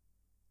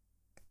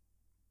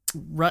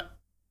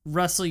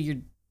rustle your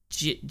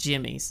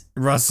jimmies.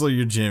 Rustle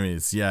your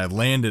jimmies. Yeah, I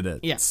landed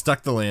it. Yeah,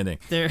 stuck the landing.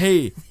 There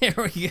we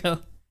go.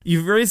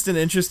 You've raised an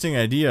interesting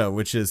idea,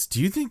 which is,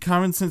 do you think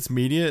Common Sense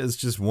Media is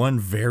just one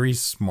very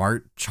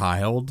smart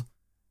child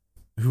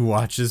who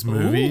watches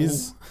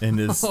movies and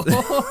is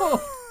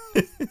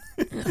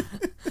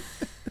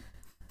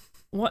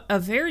what a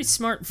very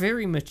smart,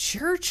 very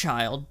mature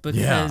child,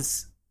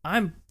 because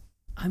I'm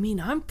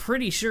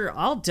pretty sure,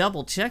 I'll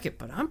double check it,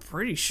 but I'm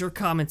pretty sure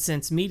Common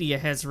Sense Media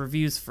has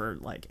reviews for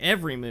like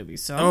every movie.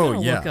 So I'm gonna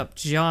look up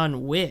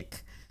John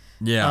Wick.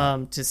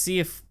 Yeah. To see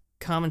if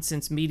Common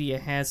Sense Media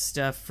has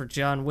stuff for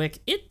John Wick.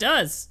 It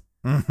does.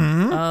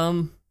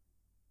 Mm-hmm.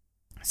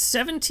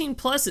 17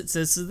 plus, it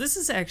says. So this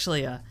is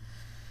actually a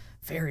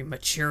very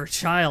mature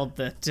child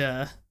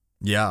that,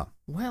 Yeah.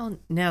 well,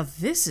 now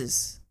this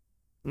is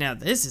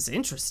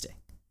interesting.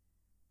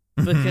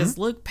 Because,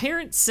 look,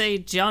 parents say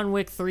John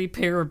Wick 3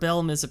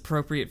 Parabellum is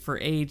appropriate for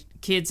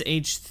kids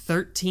aged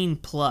 13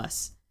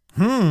 plus.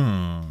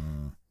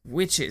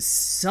 Which is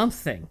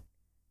something.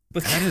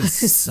 That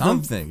is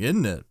something,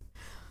 isn't it?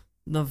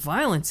 The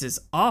violence is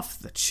off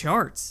the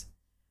charts.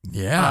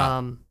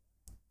 Yeah.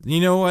 You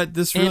know what?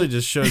 This really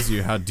just shows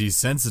you how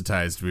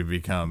desensitized we've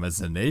become as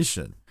a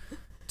nation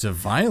to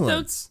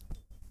violence.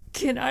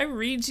 Can I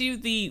read you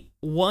the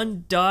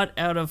 1 dot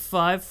out of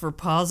 5 for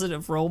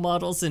positive role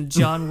models in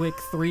John Wick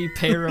 3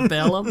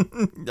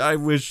 Parabellum? I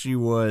wish you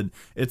would.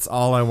 It's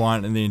all I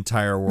want in the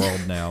entire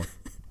world now.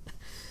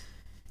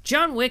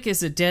 John Wick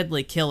is a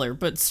deadly killer,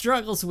 but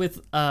struggles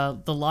with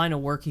the line of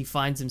work he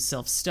finds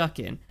himself stuck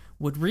in.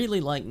 Would really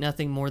like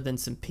nothing more than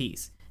some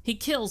peace. He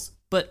kills,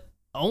 but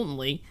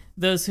only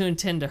those who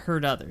intend to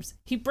hurt others.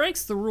 He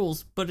breaks the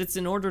rules, but it's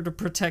in order to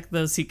protect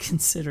those he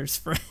considers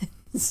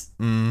friends.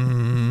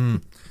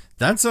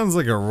 That sounds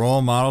like a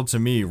role model to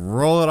me.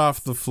 Roll it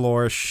off the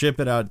floor,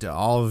 ship it out to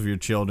all of your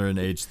children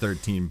age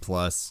 13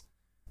 plus.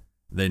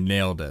 They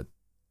nailed it.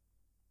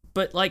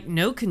 But, like,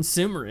 no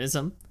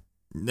consumerism.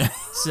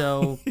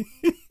 So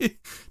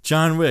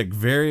John Wick,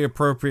 very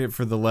appropriate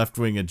for the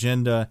left-wing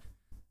agenda.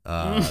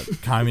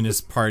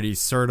 Communist Party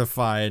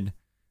certified.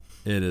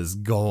 It is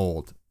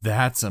gold.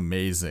 That's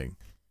amazing.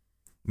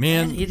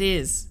 Man, it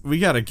is. We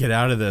got to get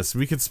out of this.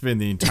 We could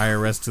spend the entire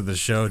rest of the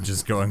show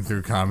just going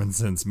through Common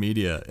Sense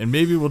Media. And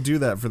maybe we'll do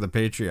that for the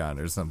Patreon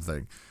or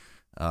something.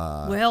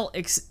 Well,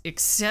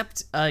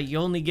 except you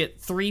only get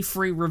 3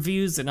 free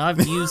reviews, and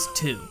I've used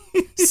 2.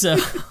 So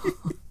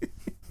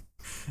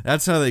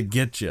that's how they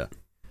get you.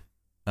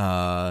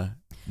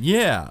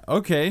 Yeah,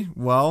 okay.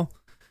 Well,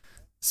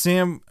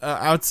 Sam,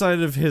 outside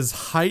of his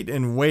height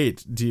and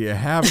weight, do you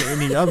have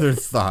any other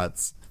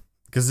thoughts?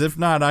 Because if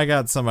not, I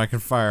got some I can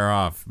fire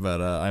off,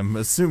 but I'm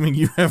assuming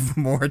you have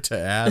more to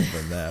add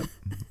than that.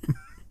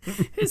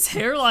 His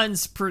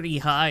hairline's pretty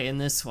high in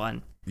this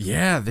one.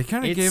 Yeah, they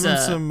kind of gave him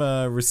some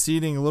a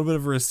little bit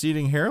of a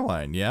receding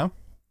hairline, yeah?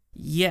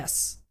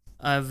 Yes,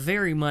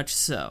 very much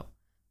so.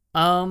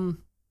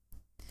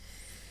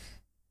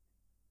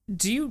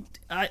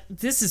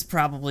 This is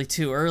probably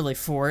too early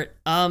for it.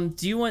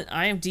 Do you want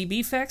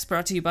IMDb facts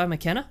brought to you by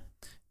McKenna?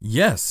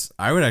 Yes,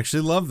 I would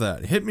actually love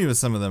that. Hit me with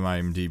some of them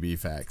IMDb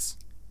facts.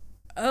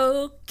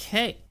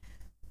 Okay.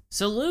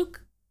 So,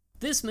 Luke,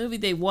 this movie,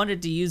 they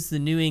wanted to use the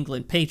New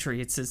England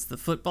Patriots as the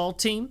football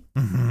team.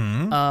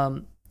 Mm-hmm.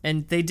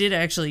 And they did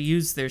actually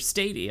use their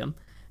stadium.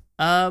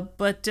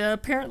 But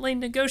apparently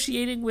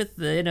negotiating with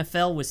the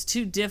NFL was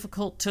too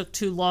difficult, took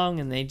too long,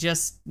 and they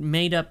just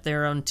made up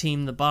their own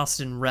team, the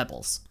Boston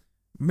Rebels.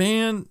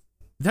 Man,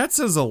 that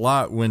says a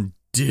lot when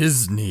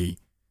Disney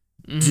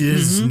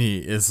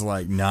is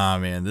like, nah,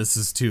 man, this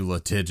is too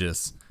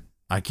litigious.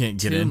 I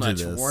can't get into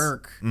this. Too much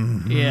work.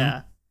 Mm-hmm.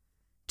 Yeah.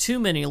 Too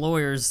many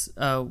lawyers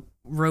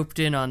roped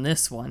in on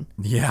this one.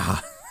 Yeah.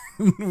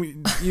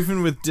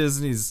 Even with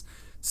Disney's,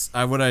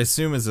 what I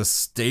assume is a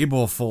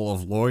stable full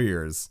of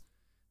lawyers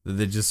that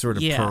they just sort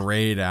of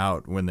parade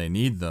out when they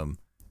need them.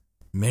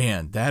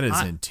 Man, that is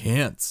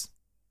intense.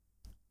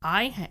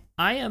 I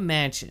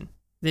imagine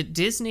that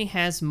Disney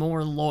has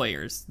more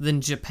lawyers than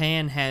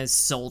Japan has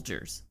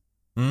soldiers.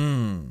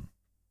 You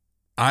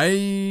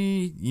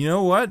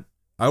know what?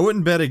 I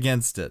wouldn't bet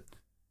against it.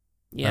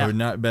 Yeah. I would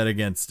not bet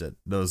against it,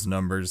 those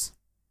numbers.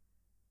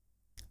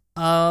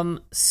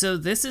 So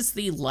this is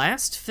the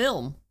last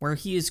film where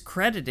he is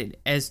credited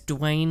as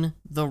Dwayne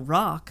 "The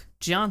Rock"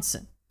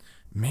 Johnson.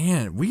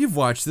 Man, we've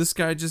watched this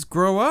guy just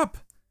grow up,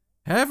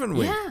 haven't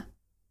we? Yeah.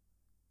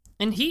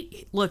 And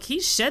he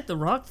shed the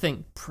Rock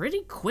thing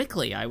pretty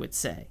quickly, I would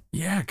say.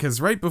 Yeah,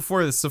 because right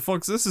before this, so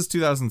folks, this is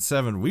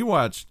 2007. We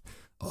watched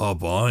a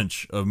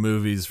bunch of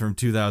movies from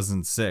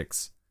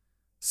 2006.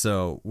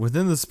 So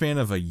within the span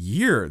of a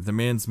year, the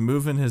man's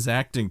moving his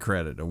acting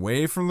credit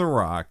away from The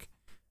Rock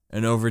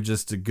and over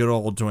just to good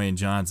old Dwayne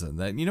Johnson.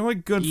 That, you know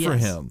what? Good for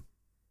him.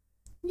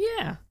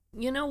 Yeah.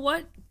 You know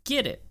what?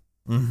 Get it.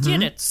 Mm-hmm.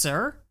 Get it,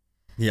 sir.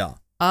 Yeah.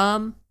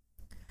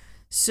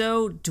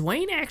 So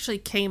Dwayne actually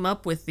came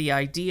up with the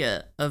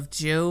idea of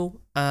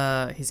Joe,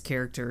 his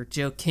character,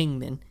 Joe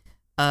Kingman,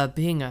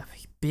 being a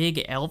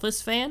big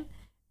Elvis fan,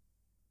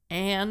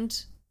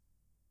 and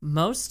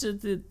most,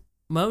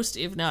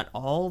 if not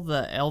all,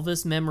 the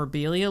Elvis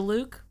memorabilia,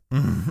 Luke.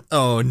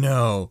 Oh,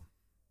 no.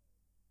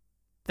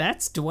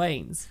 That's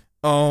Dwayne's.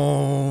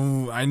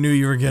 Oh, I knew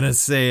you were going to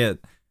say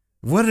it.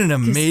 What an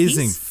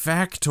amazing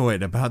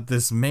factoid about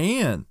this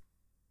man.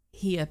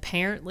 He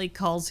apparently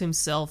calls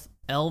himself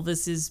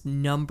Elvis's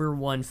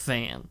 #1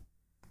 fan.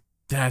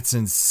 That's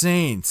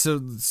insane.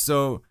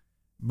 So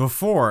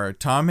before,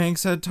 Tom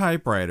Hanks had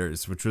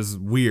typewriters, which was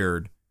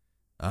weird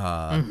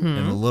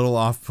and a little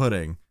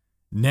off-putting.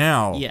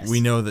 Now we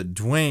know that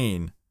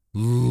Dwayne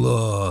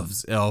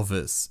loves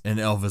Elvis and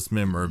Elvis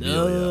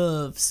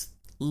memorabilia.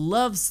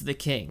 Loves the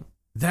king.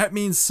 That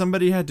means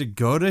somebody had to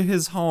go to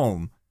his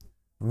home,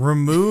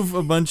 remove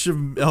a bunch of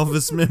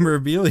Elvis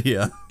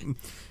memorabilia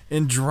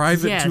and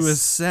drive it to a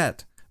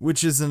set,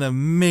 which is an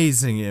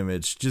amazing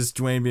image. Just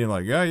Dwayne being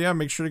like, oh yeah,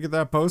 make sure to get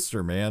that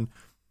poster, man.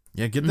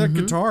 Yeah, get that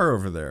guitar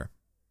over there.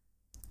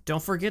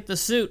 Don't forget the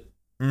suit.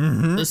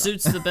 The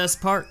suit's the best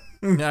part.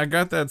 I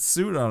got that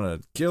suit on a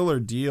killer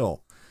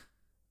deal.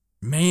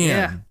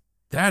 Man,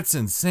 that's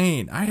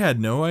insane. I had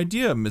no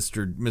idea,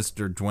 Mr.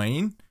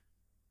 Dwayne.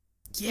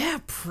 Yeah,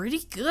 pretty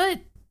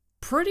good.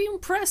 Pretty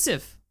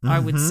impressive, I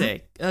would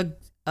say.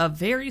 A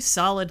very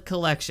solid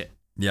collection.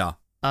 Yeah.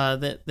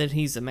 That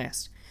he's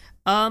amassed.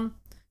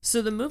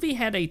 So the movie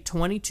had a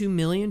 $22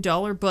 million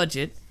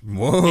budget.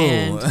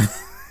 Whoa.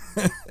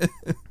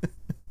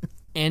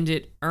 And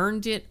it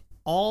earned it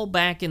all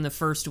back in the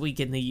first week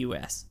in the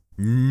U.S.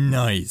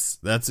 Nice.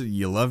 That's what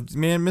you loved.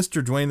 Man,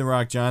 Mr. Dwayne The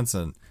Rock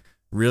Johnson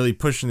really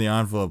pushing the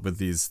envelope with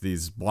these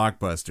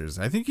blockbusters.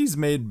 I think he's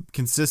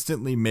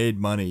consistently made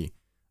money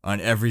on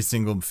every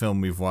single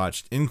film we've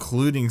watched,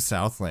 including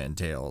Southland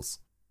Tales.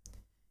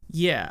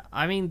 Yeah,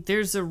 I mean,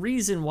 there's a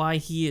reason why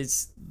he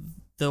is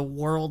the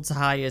world's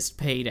highest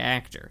paid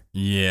actor.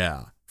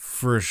 Yeah,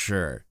 for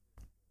sure.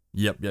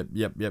 Yep.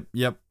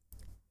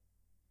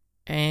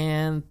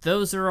 And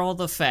those are all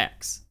the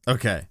facts.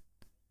 Okay.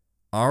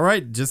 All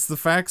right, just the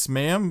facts,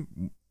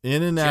 ma'am.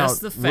 In and Just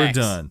out, the facts. we're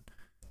done.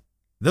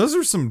 Those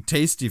are some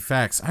tasty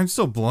facts. I'm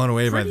still blown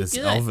away by Pretty this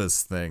good.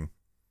 Elvis thing.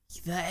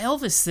 The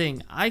Elvis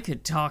thing, I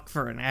could talk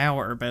for an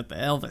hour about the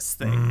Elvis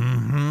thing.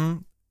 Mm-hmm.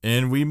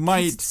 And we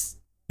might.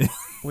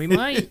 We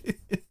might.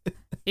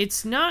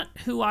 It's not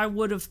who I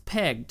would have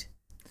pegged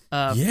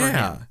for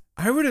him.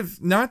 I would have,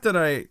 not that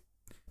I,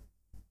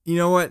 you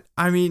know what?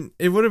 I mean,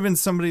 it would have been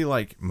somebody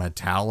like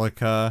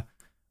Metallica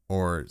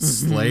or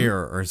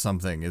Slayer or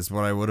something is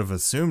what I would have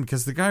assumed,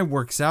 because the guy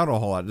works out a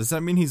whole lot. Does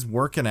that mean he's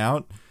working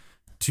out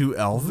to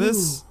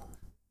Elvis? Ooh.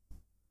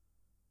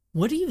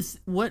 What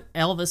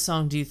Elvis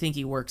song do you think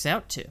he works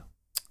out to?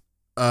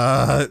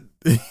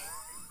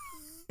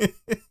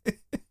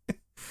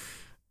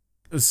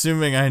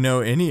 Assuming I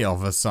know any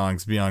Elvis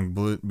songs beyond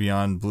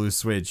Blue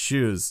Suede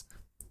Shoes,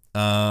 which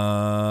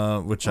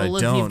I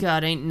don't. You've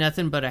got Ain't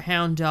Nothing But a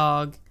Hound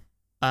Dog.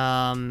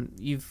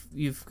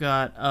 You've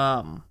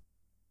got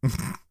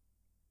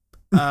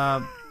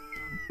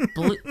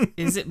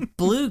is it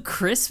Blue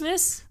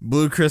Christmas?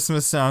 Blue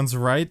Christmas sounds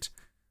right.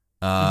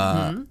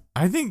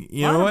 I think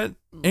you know what?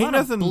 Ain't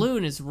nothing blue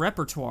in his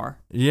repertoire.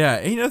 Yeah,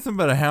 Ain't Nothing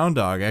But a Hound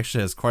Dog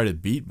actually has quite a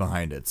beat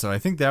behind it, so I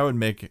think that would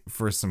make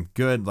for some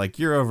good. Like,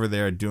 you're over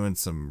there doing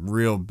some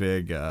real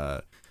big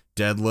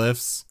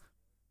deadlifts.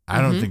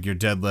 I don't think you're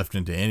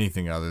deadlifting to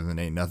anything other than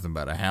Ain't Nothing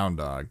But a Hound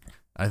Dog.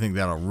 I think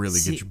that'll really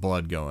get your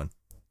blood going.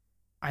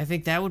 I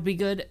think that would be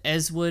good,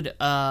 as would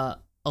A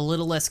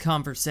Little Less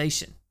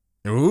Conversation.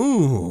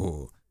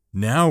 Ooh,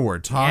 now we're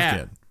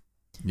talking.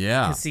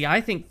 Yeah. Because, see,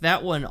 I think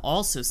that one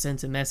also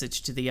sends a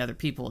message to the other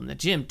people in the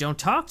gym. Don't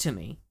talk to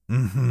me.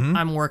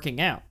 I'm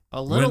working out.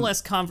 A little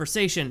less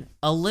conversation,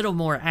 a little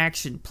more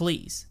action,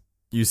 please.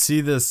 You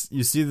see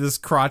this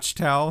crotch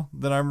towel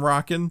that I'm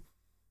rocking?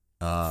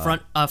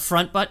 Front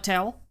butt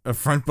towel? A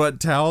front butt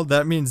towel?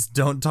 That means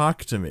don't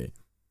talk to me.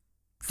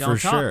 Don't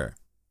For talk. sure.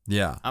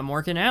 Yeah. I'm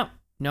working out.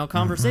 No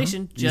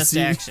conversation, just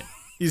action.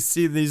 You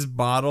see these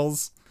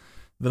bottles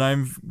that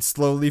I'm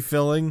slowly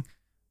filling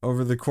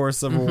over the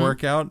course of a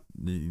workout?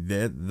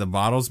 The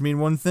bottles mean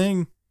one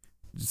thing.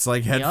 It's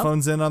like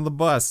headphones in on the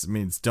bus. It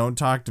means don't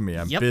talk to me.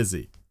 I'm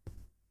busy.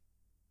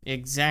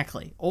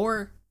 Exactly.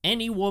 Or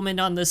any woman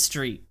on the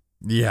street.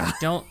 Yeah.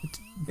 Don't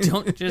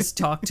just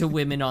talk to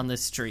women on the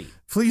street.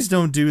 Please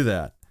don't do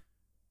that.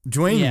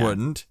 Dwayne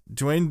wouldn't.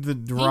 Dwayne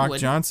The Rock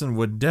Johnson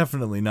would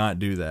definitely not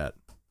do that.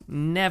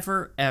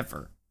 Never,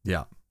 ever.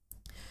 Yeah.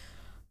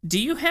 Do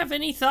you have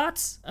any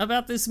thoughts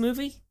about this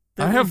movie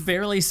that we've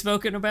barely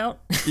spoken about?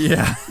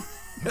 Yeah.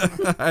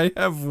 I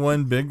have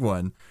one big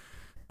one,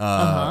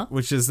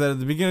 which is that at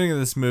the beginning of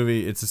this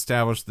movie, it's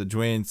established that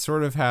Dwayne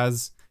sort of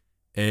has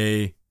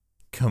a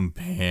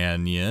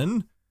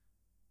companion,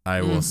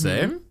 I will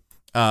say,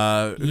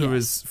 who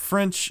is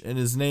French, and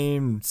his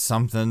name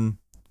something.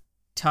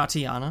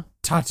 Tatiana.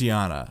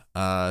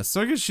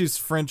 So I guess she's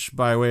French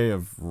by way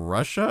of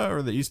Russia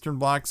or the Eastern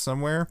Bloc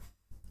somewhere.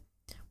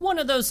 One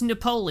of those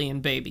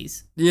Napoleon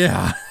babies.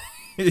 Yeah.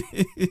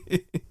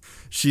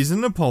 She's a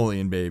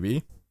Napoleon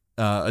baby.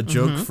 A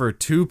joke for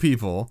two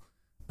people.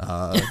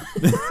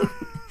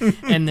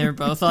 And they're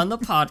both on the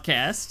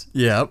podcast.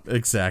 Yep,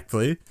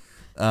 exactly.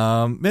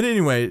 But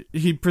anyway,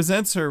 he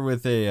presents her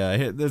with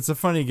it's a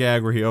funny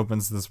gag where he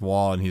opens this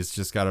wall and he's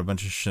just got a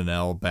bunch of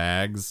Chanel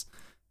bags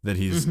that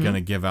he's going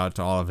to give out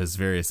to all of his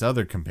various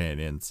other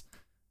companions.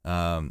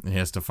 And he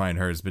has to find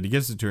hers, but he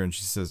gives it to her and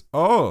she says,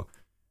 "Oh,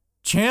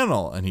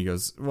 Channel." And he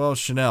goes, "Well,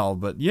 Chanel,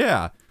 but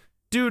yeah.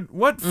 Dude,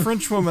 what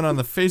French woman on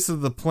the face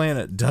of the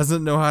planet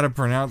doesn't know how to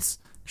pronounce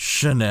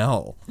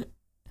Chanel?"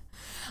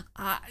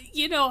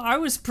 I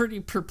was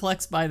pretty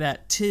perplexed by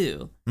that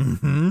too.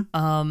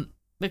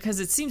 Because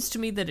it seems to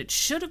me that it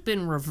should have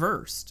been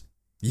reversed.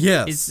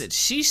 Yes. Is that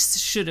she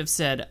should have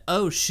said,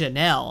 "Oh,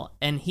 Chanel,"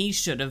 and he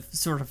should have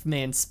sort of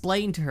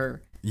mansplained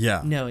her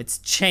Yeah. No, it's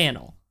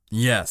channel.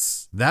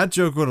 Yes. That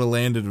joke would have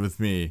landed with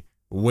me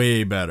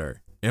way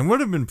better. And would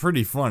have been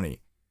pretty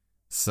funny.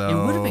 So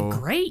It would have been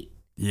great.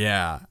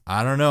 Yeah.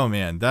 I don't know,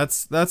 man.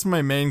 That's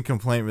my main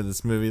complaint with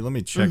this movie. Let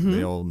me check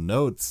the old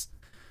notes.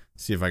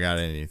 See if I got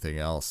anything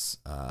else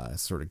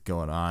sort of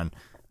going on.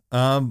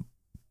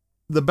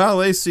 The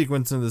ballet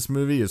sequence in this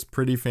movie is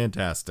pretty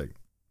fantastic.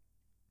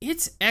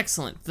 It's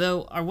excellent,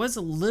 though I was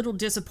a little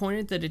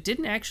disappointed that it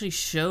didn't actually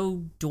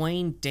show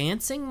Dwayne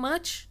dancing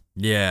much.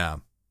 Yeah.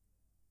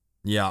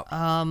 Yeah.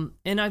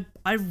 And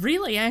I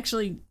really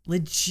actually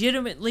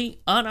legitimately,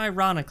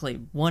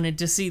 unironically wanted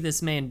to see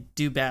this man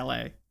do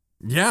ballet.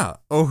 Yeah.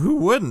 Oh, who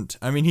wouldn't?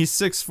 I mean, he's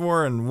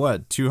 6'4" and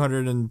what,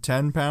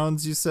 210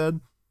 pounds, you said?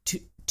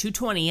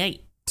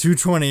 228.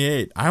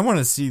 228. I want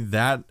to see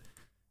that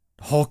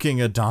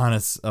hulking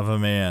Adonis of a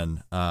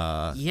man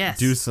Yes.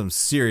 do some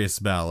serious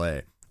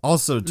ballet.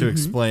 Also, to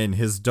explain,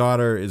 his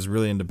daughter is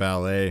really into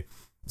ballet,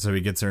 so he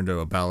gets her into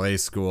a ballet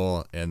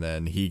school, and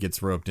then he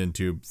gets roped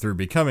into, through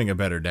becoming a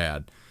better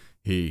dad,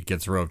 he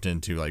gets roped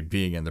into like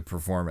being in the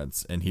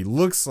performance. And he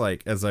looks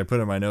like, as I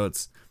put in my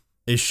notes,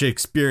 a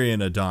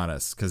Shakespearean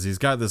Adonis, because he's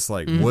got this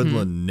like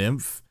woodland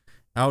nymph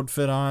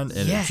outfit on,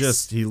 and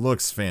he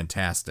looks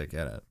fantastic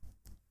in it.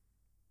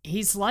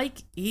 He's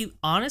like, he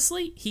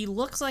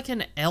looks like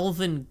an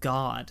elven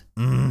god.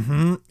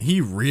 Mm-hmm.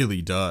 He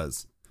really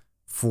does.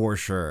 For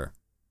sure.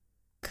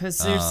 Because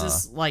there's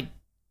this, like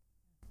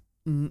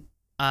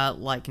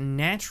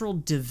natural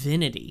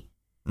divinity.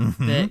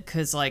 That,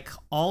 because, like,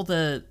 all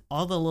the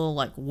little,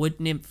 like, wood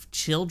nymph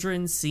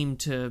children seem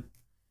to,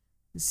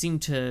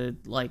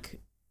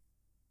 like,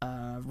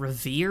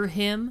 revere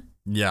him.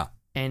 Yeah.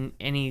 And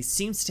he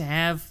seems to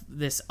have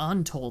this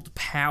untold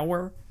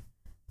power.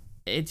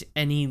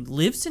 And he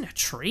lives in a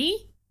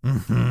tree?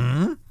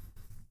 Mm-hmm.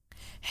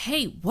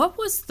 Hey, what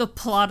was the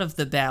plot of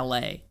the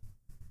ballet?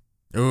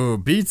 Oh,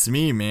 beats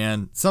me,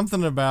 man.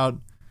 Something about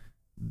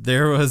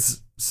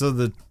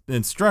the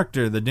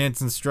instructor, the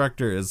dance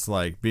instructor is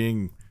like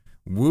being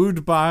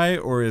wooed by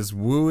or is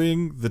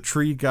wooing the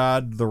tree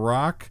god, the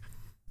rock.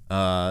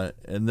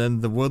 And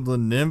then the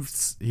woodland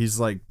nymphs, he's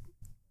like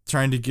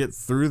trying to get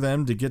through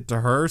them to get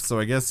to her. So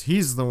I guess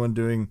he's the one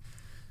doing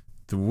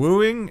the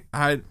wooing.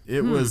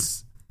 It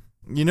was,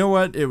 you know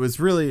what? It was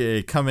really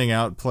a coming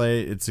out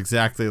play. It's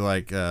exactly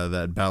like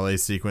that ballet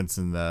sequence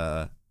in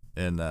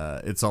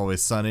It's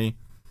Always Sunny.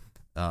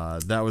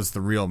 That was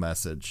the real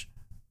message,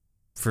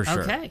 for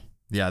sure. Okay.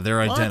 Yeah,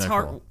 they're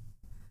identical.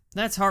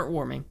 That's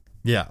heartwarming.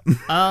 Yeah.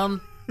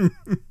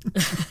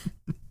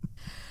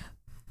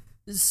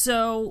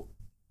 So,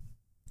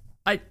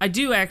 I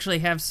do actually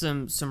have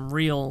some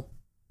real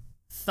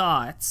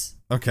thoughts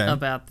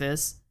about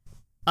this.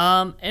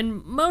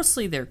 And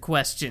mostly they're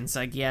questions,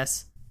 I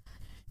guess.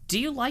 Do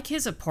you like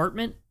his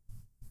apartment?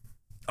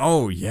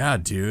 Oh, yeah,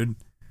 dude.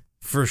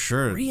 For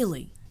sure.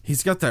 Really?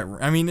 He's got that.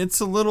 I mean, it's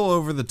a little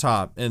over the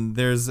top, and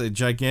there's a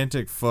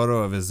gigantic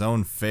photo of his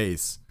own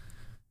face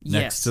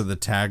next to the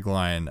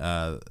tagline.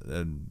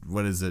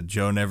 What is it?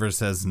 Joe never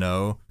says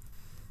no.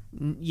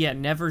 Yeah,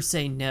 never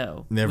say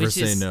no. Never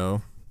say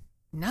no.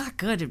 Not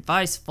good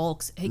advice,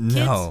 folks. Hey,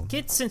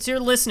 kids, since you're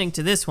listening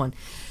to this one,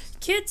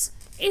 kids,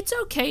 it's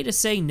okay to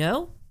say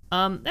no.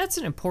 That's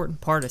an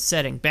important part of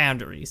setting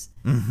boundaries,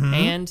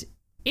 and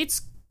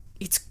it's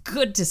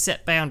good to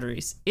set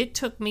boundaries. It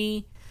took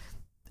me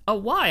a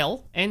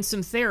while and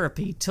some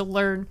therapy to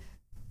learn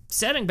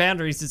setting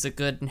boundaries is a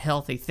good and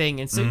healthy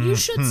thing, and so you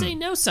should say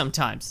no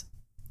sometimes.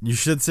 You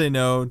should say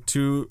no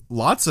to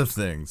lots of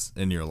things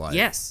in your life.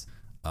 Yes.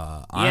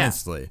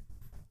 Honestly.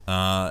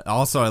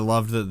 Also, I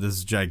loved that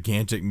this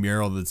gigantic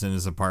mural that's in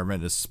his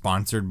apartment is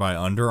sponsored by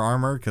Under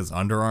Armour, because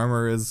Under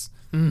Armour is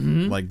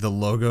like the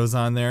logos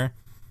on there.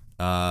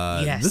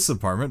 This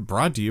apartment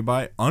brought to you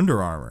by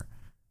Under Armour.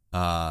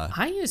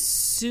 I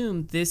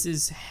assume this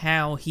is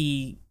how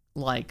he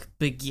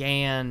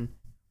began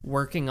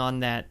working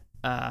on that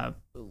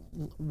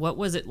what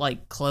was it,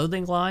 like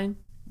clothing line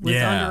with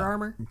Under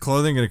Armour?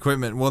 Clothing and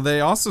equipment. Well, they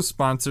also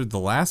sponsored the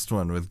last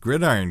one with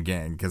Gridiron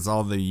Gang, because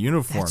all the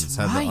uniforms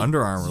had the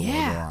Under Armour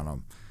logo on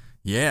them.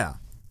 Yeah.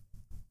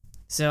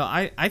 So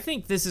I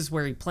think this is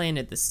where he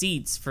planted the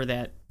seeds for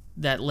that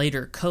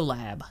later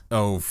collab.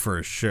 Oh,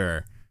 for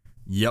sure.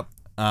 Yep.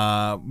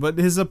 But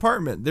his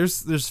apartment,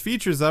 there's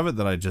features of it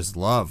that I just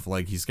love.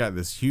 Like, he's got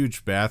this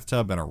huge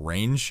bathtub and a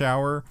rain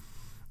shower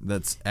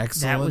that's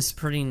excellent. That was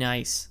pretty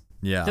nice.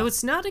 Yeah. Though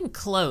it's not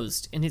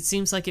enclosed, and it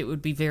seems like it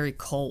would be very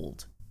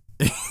cold.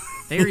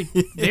 Very,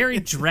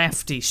 very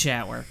drafty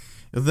shower.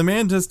 The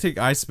man does take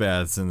ice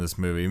baths in this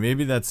movie.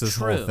 Maybe that's his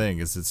whole thing,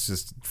 is it's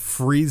just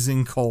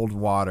freezing cold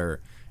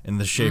water in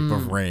the shape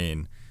of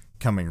rain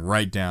coming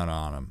right down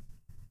on him.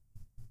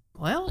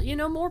 Well,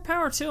 more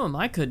power to him.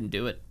 I couldn't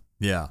do it.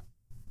 Yeah.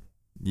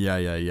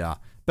 Yeah.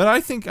 But I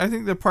think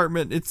the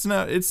apartment, it's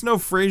no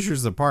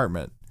Frasier's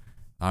apartment.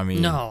 I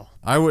mean, no.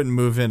 I wouldn't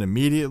move in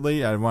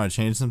immediately. I'd want to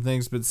change some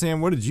things. But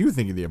Sam, what did you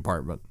think of the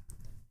apartment?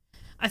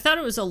 I thought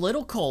it was a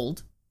little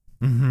cold.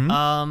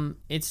 Mm-hmm.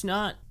 It's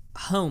not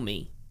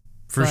homey.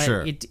 For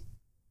sure.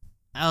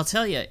 I'll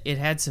tell you, it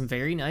had some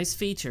very nice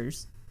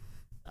features.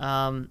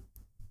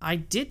 I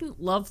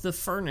didn't love the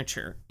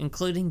furniture,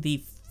 including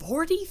the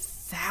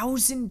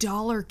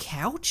 $40,000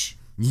 couch.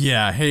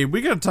 Yeah, hey,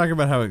 we gotta talk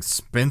about how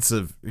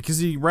expensive, because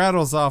he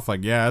rattles off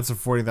like, yeah, that's a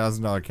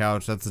 $40,000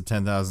 couch, that's a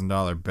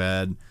 $10,000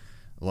 bed.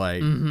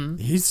 Like,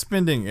 he's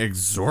spending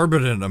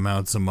exorbitant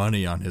amounts of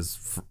money on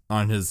his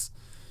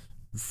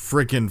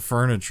freaking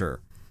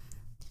furniture.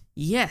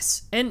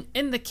 Yes, and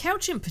the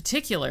couch in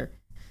particular,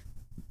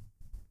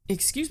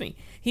 excuse me,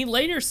 he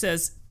later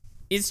says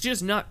it's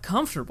just not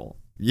comfortable.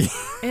 Yeah.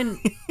 And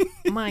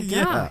my God,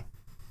 Yeah.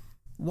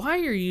 why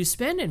are you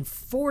spending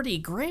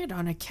 $40,000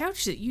 on a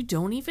couch that you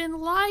don't even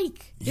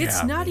like?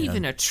 It's Yeah, not man.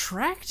 even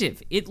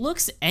attractive. It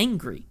looks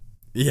angry.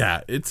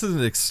 Yeah, it's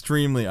an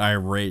extremely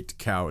irate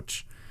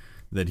couch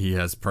that he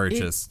has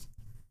purchased.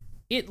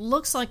 It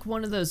looks like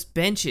one of those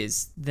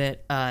benches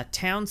that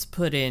towns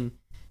put in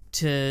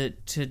to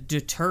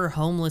deter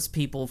homeless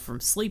people from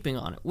sleeping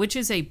on it, which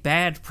is a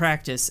bad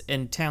practice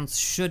and towns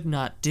should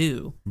not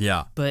do.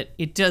 Yeah. But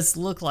it does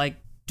look like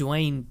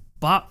Dwayne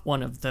bought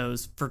one of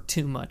those for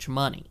too much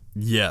money.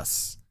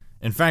 Yes.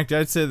 In fact,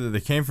 I'd say that they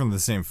came from the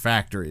same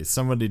factory.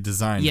 Somebody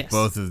designed Yes.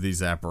 both of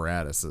these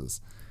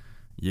apparatuses.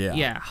 Yeah.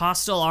 Yeah,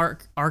 Hostile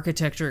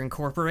Architecture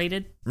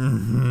Incorporated.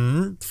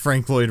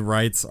 Frank Lloyd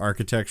Wright's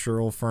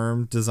architectural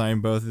firm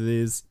designed both of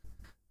these,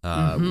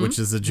 which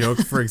is a joke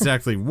for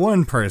exactly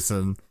one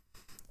person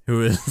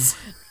who is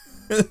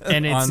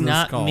And it's on this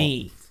not call.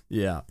 me.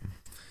 Yeah.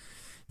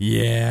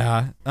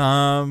 Yeah.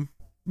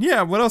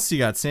 Yeah, what else you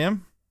got,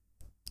 Sam?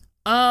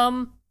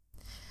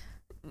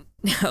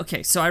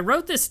 Okay, so I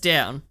wrote this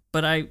down,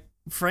 but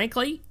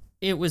frankly,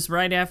 it was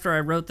right after I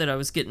wrote that I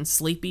was getting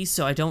sleepy,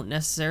 so I don't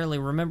necessarily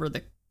remember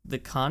the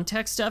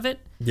context of it.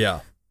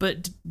 Yeah.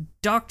 But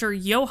Dr.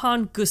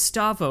 Johann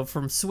Gustavo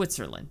from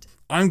Switzerland.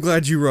 I'm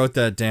glad you wrote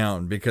that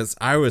down because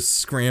I was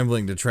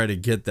scrambling to try to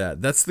get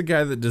that. That's the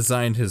guy that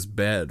designed his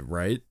bed,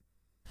 right?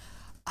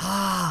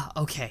 Ah,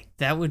 okay,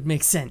 that would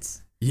make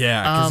sense.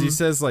 Yeah, because he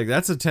says, like,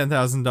 that's a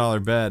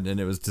 $10,000 bed, and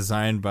it was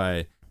designed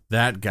by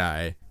that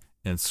guy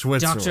in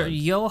Switzerland. Dr.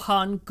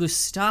 Johann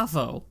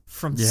Gustavo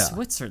from Yeah.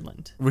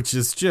 Switzerland. Which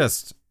is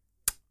just,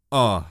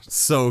 oh,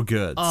 so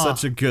good. Oh,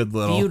 Such a good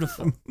little...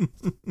 Beautiful.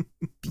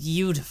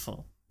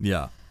 Beautiful.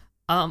 Yeah.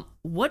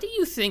 What do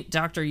you think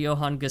Dr.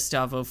 Johann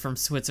Gustavo from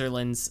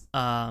Switzerland's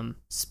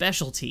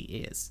specialty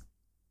is?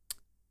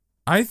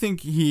 I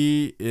think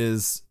he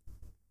is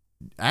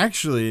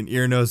actually an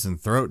ear, nose, and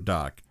throat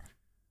doc.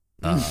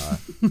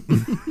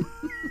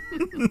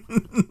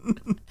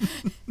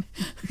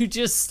 Who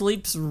just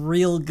sleeps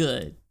real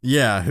good.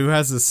 Yeah, who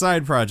has a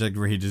side project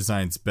where he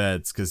designs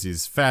beds because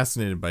he's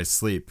fascinated by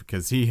sleep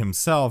because he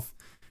himself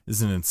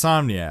is an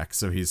insomniac,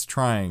 so he's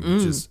trying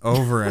just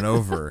over and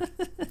over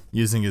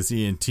using his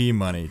ENT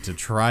money to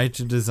try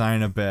to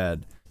design a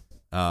bed.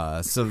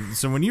 So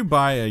when you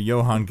buy a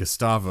Johann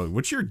Gustavo,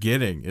 what you're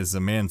getting is a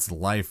man's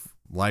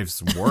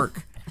life's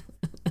work.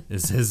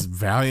 Is his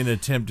valiant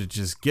attempt to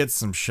just get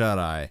some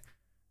shut-eye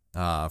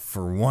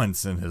for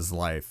once in his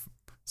life.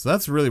 So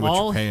that's really what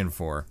you're paying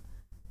for.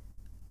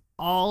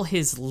 All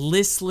his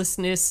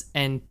listlessness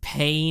and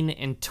pain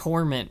and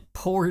torment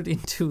poured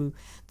into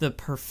the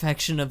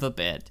perfection of a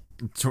bed.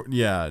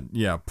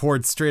 Yeah,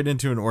 poured straight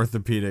into an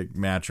orthopedic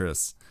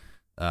mattress.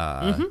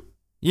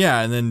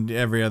 Yeah, and then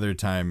every other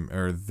time,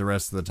 or the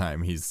rest of the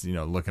time, he's,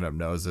 looking up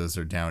noses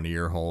or down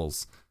ear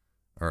holes,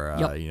 or,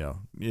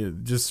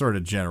 just sort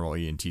of general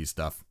ENT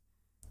stuff.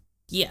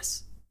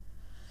 Yes.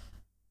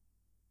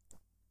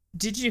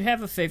 Did you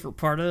have a favorite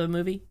part of the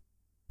movie?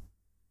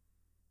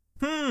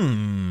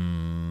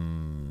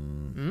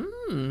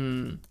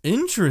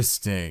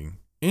 Interesting,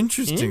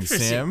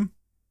 Sam.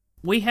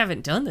 We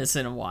haven't done this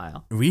in a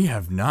while. We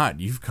have not.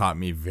 You've caught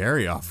me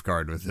very off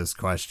guard with this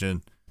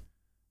question.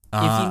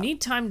 If you need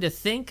time to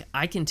think,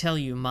 I can tell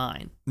you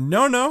mine.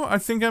 No, I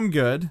think I'm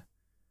good.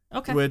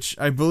 Okay. Which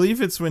I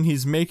believe it's when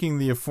he's making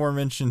the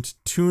aforementioned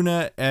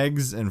tuna,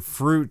 eggs, and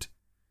fruit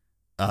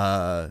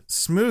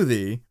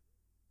smoothie.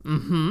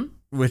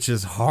 Which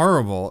is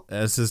horrible,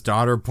 as his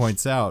daughter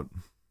points out.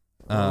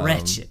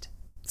 Wretched.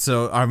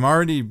 So I'm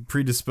already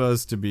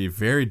predisposed to be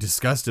very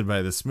disgusted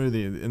by the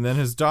smoothie. And then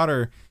his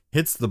daughter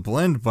hits the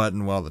blend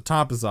button while the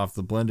top is off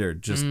the blender,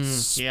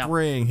 just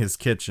spraying his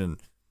kitchen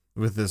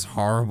with this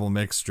horrible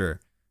mixture.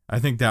 I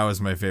think that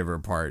was my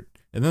favorite part.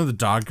 And then the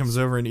dog comes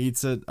over and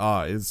eats it.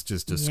 Oh, it's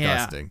just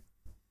disgusting.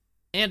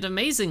 Yeah. And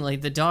amazingly,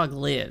 the dog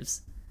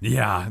lives.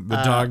 Yeah,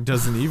 the dog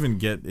doesn't even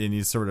get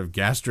any sort of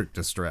gastric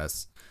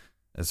distress,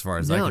 as far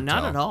as I can tell. No,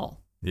 not at all.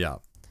 Yeah.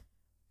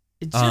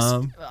 It's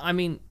just,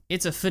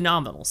 it's a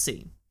phenomenal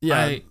scene.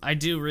 Yeah. I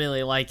do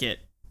really like it.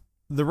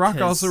 The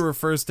Rock also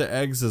refers to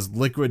eggs as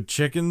liquid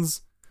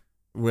chickens,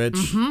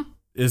 which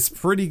is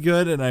pretty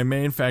good, and I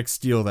may in fact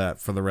steal that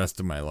for the rest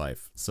of my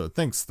life. So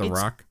thanks, The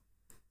Rock.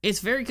 It's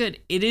very good.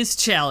 It is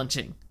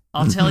challenging.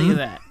 I'll tell you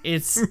that.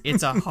 It's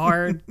a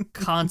hard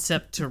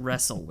concept to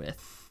wrestle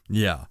with.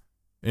 Yeah.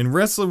 And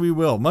wrestle we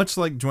will, much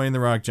like Dwayne The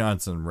Rock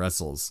Johnson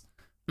wrestles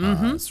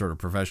sort of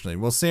professionally.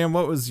 Well, Sam,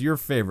 what was your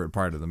favorite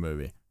part of the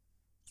movie?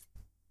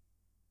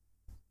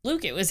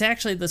 Luke, it was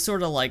actually the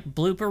sort of like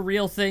blooper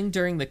reel thing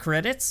during the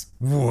credits.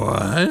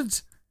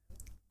 What?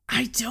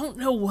 I don't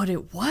know what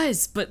it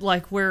was, but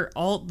like where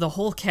the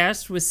whole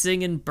cast was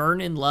singing Burn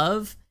in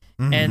Love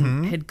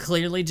and had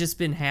clearly just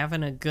been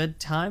having a good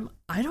time.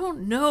 I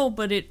don't know,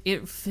 but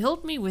it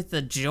filled me with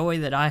a joy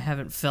that I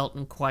haven't felt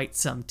in quite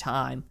some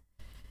time.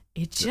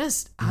 It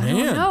just, I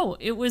don't know.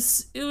 It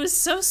was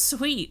so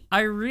sweet. I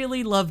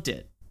really loved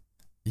it.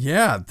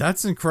 Yeah,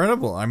 that's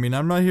incredible. I mean,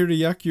 I'm not here to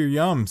yuck your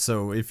yum,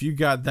 so if you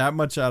got that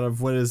much out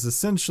of what is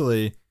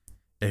essentially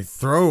a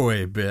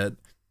throwaway bit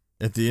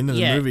at the end of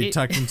the movie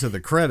tucked into the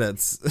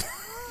credits.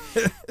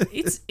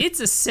 it's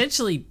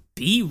essentially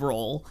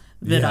B-roll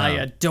that I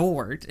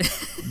adored.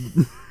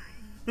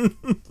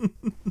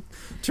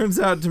 Turns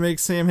out to make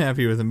Sam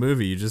happy with a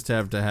movie, you just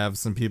have to have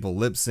some people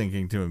lip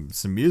syncing to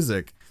some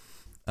music.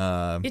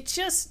 It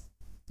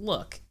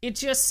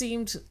just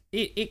seemed,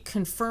 it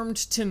confirmed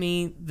to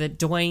me that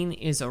Dwayne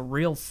is a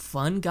real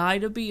fun guy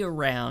to be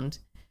around,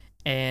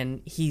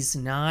 and he's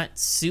not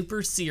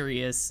super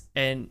serious,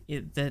 and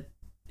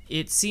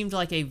it seemed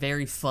like a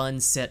very fun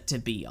set to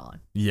be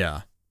on.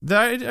 Yeah,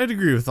 I'd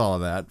agree with all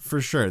of that,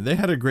 for sure. They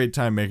had a great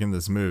time making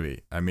this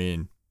movie. I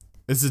mean,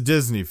 it's a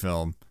Disney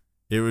film.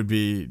 It would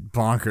be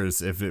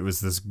bonkers if it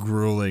was this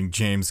grueling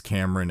James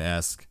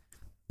Cameron-esque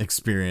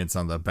experience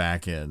on the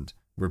back end,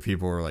 where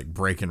people were like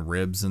breaking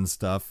ribs and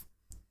stuff.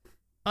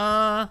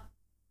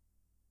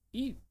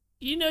 You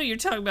know you're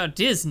talking about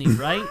Disney,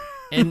 right?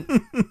 And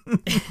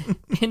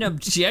an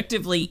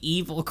objectively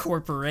evil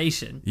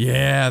corporation.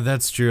 Yeah,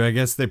 that's true. I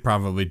guess they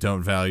probably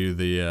don't value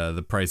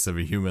the price of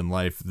a human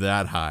life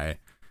that high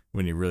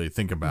when you really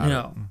think about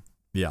it.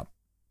 Yeah.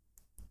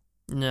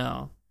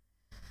 No.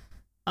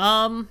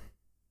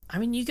 I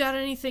mean, you got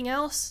anything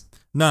else?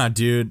 Nah,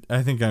 dude.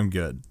 I think I'm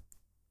good.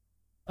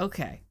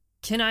 Okay.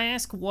 Can I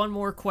ask one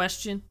more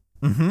question?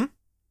 Mm-hmm.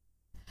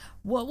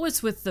 What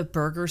was with the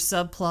burger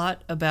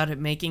subplot about it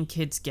making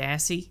kids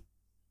gassy?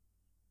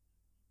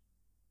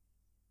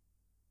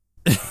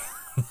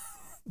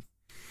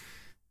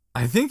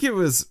 I think it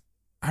was,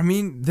 I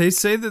mean, they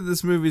say that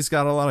this movie's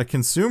got a lot of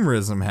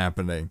consumerism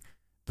happening,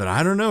 but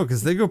I don't know,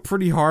 because they go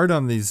pretty hard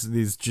on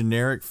these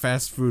generic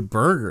fast food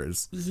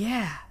burgers.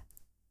 Yeah.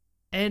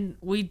 And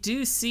we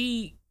do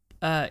see,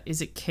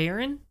 is it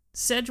Catherine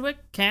Sedgwick?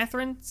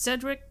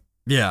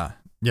 Yeah.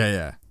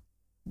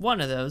 One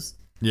of those.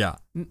 Yeah.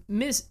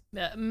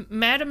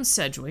 Madam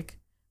Sedgwick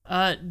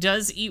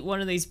does eat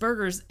one of these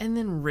burgers and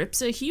then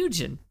rips a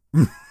huge one.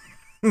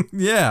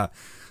 Yeah.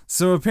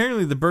 So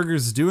apparently the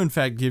burgers do in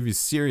fact give you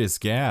serious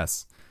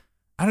gas.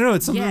 I don't know,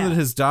 it's something that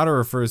his daughter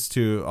refers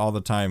to all the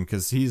time,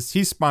 because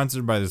he's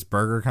sponsored by this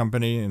burger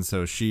company, and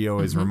so she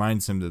always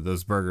reminds him that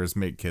those burgers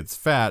make kids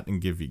fat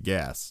and give you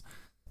gas.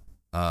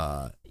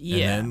 And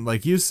then,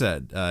 like you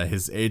said,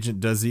 his agent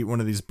does eat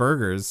one of these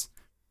burgers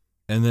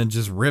and then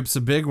just rips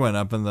a big one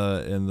up in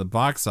the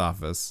box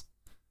office.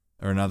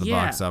 Or not the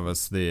box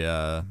office,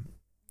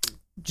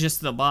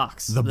 just the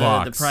box. The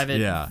box. The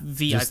private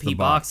VIP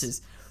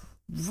boxes.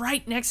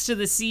 Right next to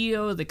the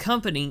CEO of the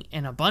company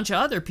and a bunch of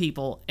other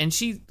people, and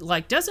she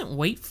like doesn't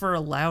wait for a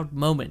loud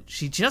moment.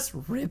 She just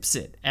rips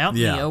it out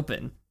in the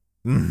open.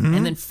 Mm-hmm.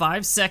 And then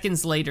 5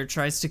 seconds later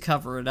tries to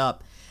cover it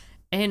up.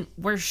 And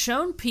we're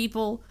shown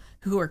people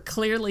who are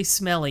clearly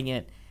smelling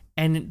it,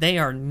 and they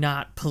are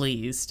not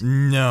pleased.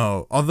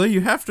 No. Although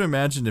you have to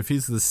imagine, if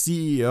he's the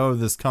CEO of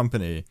this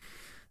company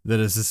that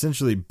is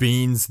essentially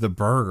beans the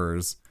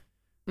burgers,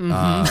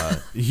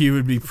 he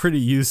would be pretty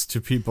used to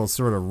people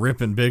sort of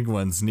ripping big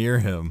ones near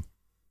him,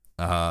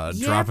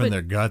 dropping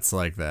their guts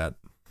like that.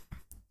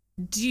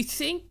 Do you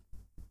think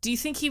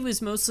he was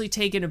mostly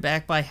taken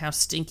aback by how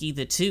stinky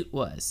the toot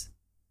was?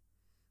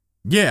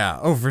 Yeah,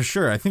 oh, for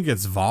sure. I think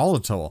it's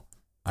volatile.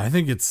 I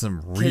think it's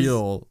some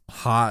real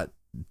hot,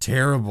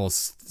 terrible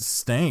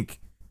stank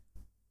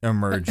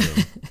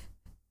emerging.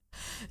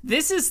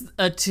 This is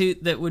a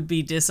toot that would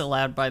be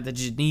disallowed by the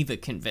Geneva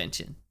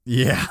Convention.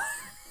 Yeah,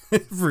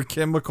 for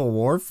chemical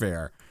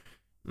warfare.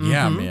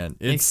 Yeah, man.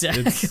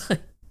 Exactly.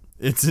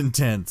 It's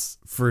intense,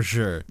 for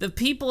sure. The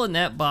people in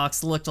that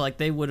box looked like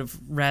they would have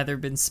rather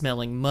been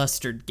smelling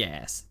mustard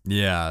gas.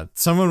 Yeah,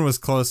 someone was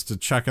close to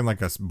chucking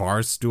like a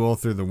bar stool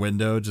through the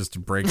window just to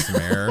break some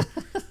air,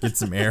 get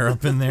some air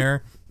up in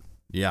there.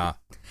 Yeah,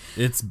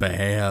 it's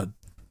bad.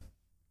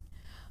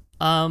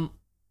 Well,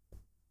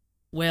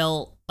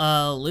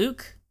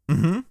 Luke?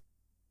 Mm-hmm.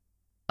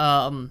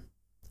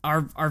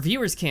 Our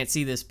viewers can't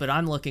see this, but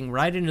I'm looking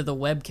right into the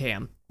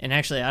webcam, and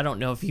actually I don't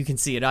know if you can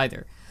see it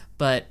either,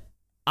 but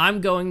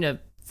I'm going to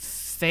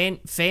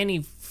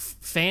Fanny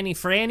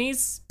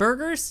Franny's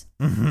Burgers,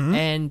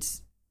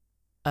 and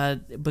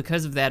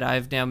because of that,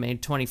 I've now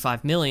made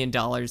 $25 million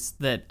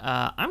that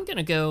I'm going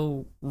to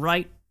go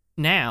right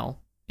now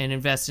and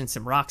invest in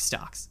some rock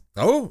stocks.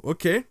 Oh,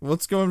 okay.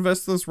 Let's go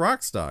invest those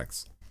rock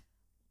stocks.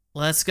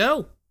 Let's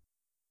go.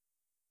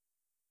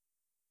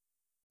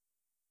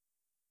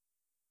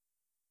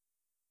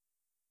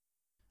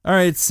 All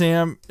right,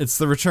 Sam, it's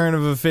the return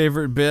of a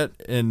favorite bit,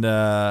 and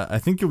I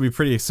think you'll be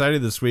pretty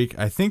excited this week.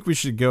 I think we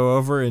should go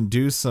over and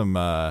do some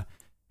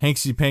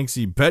Hanksy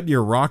Panksy, bet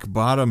your rock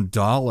bottom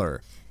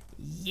dollar.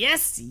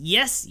 Yes,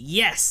 yes,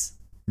 yes.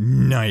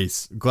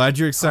 Nice. Glad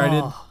you're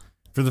excited. Oh,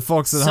 For the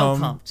folks at so home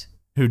pumped.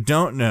 who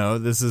don't know,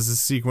 this is a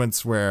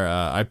sequence where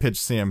I pitch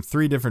Sam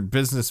 3 different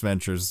business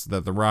ventures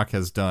that The Rock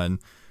has done,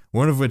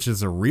 one of which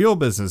is a real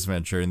business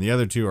venture, and the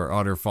other 2 are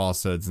utter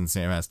falsehoods, and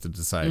Sam has to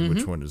decide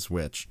which one is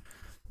which.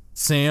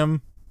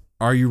 Sam,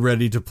 are you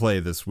ready to play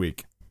this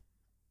week?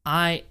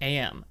 I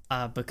am,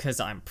 because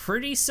I'm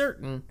pretty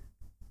certain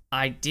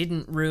I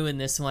didn't ruin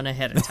this one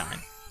ahead of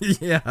time.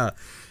 Yeah.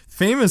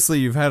 Famously,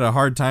 you've had a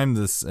hard time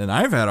and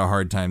I've had a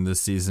hard time this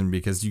season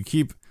because you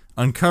keep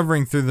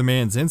uncovering through the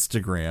man's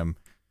Instagram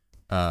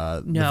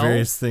the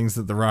various things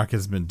that The Rock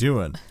has been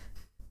doing.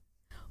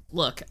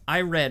 Look,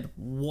 I read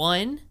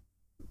one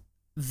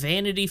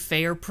Vanity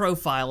Fair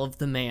profile of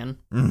the man,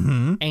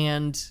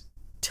 and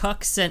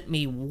Tuck sent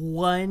me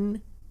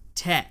one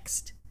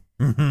text,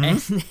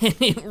 and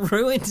it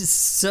ruined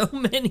so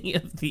many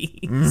of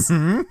these.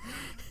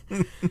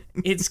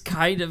 It's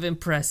kind of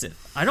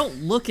impressive. I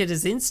don't look at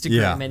his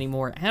Instagram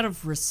anymore out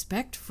of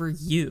respect for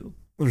you.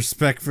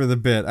 Respect for the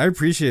bit. I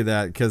appreciate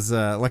that because,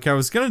 I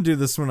was going to do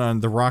this one on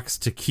The Rock's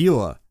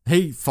tequila.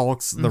 Hey,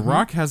 folks, The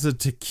Rock has a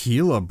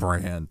tequila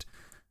brand.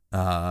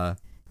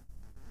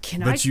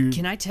 Can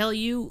I tell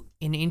you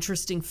an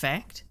interesting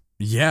fact?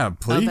 Yeah,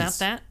 please. About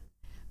that?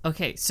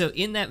 Okay, so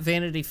in that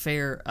Vanity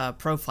Fair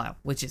profile,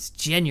 which is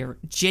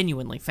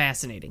genuinely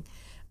fascinating,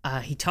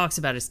 he talks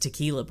about his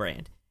tequila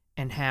brand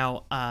and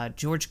how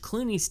George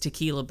Clooney's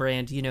tequila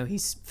brand,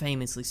 he's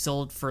famously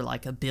sold for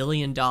like $1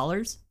 billion.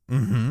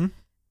 Mm-hmm.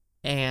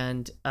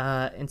 And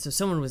so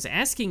someone was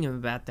asking him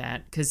about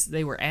that because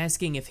they were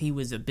asking if he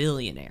was a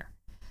billionaire,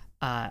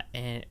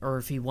 or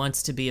if he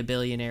wants to be a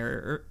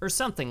billionaire or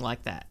something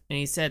like that. And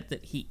he said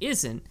that he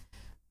isn't.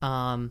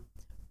 But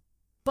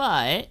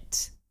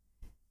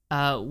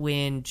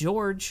when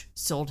George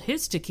sold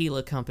his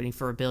tequila company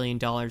for $1 billion,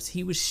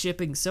 he was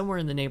shipping somewhere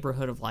in the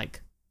neighborhood of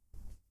like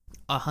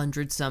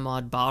 100 some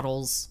odd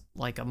bottles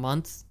like a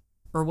month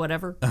or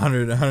whatever.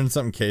 100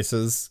 something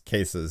cases,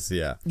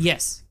 yeah.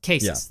 Yes,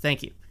 cases. Yeah.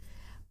 Thank you.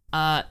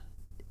 And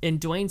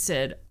Dwayne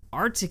said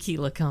our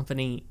tequila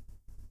company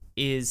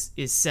is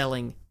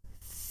selling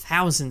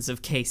thousands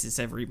of cases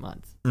every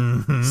month.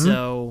 Mm-hmm.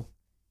 So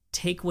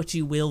take what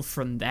you will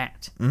from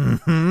that.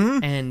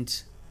 Mm-hmm.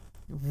 And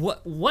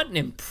what an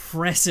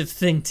impressive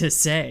thing to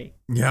say.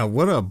 Yeah,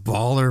 what a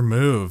baller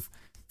move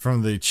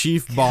from the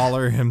chief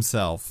baller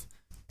himself,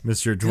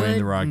 Mr. Dwayne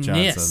The Rock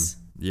Johnson.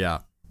 Yeah.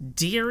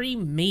 Deary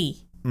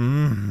me.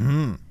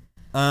 Mm-hmm.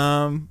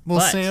 Well,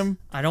 but Sam,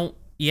 I don't.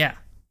 Yeah.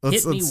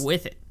 Hit me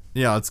with it.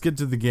 Yeah, let's get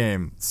to the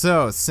game.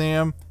 So,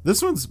 Sam,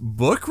 this one's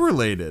book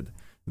related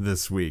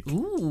this week.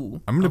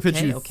 Ooh. I'm going to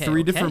pitch you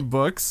 3 different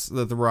books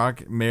that The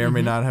Rock may or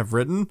may not have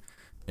written.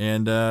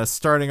 And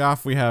starting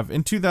off, we have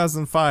in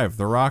 2005,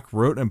 The Rock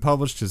wrote and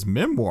published his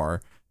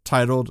memoir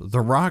titled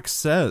The Rock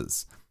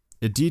Says.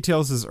 It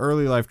details his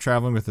early life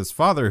traveling with his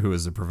father, who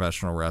is a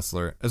professional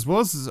wrestler, as well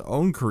as his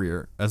own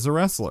career as a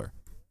wrestler.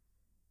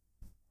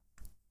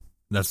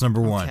 That's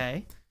number 1.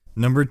 Okay.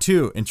 Number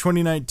 2, in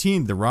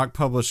 2019, The Rock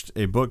published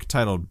a book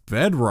titled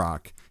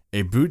Bedrock,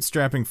 a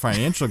bootstrapping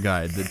financial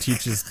guide that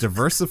teaches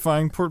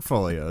diversifying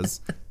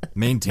portfolios,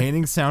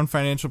 maintaining sound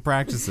financial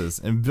practices,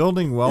 and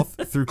building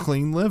wealth through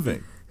clean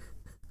living.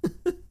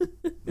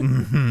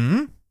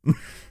 Mm-hmm.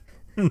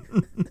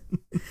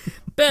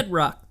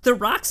 Bedrock, the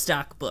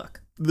Rockstock book.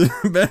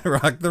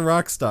 Bedrock, the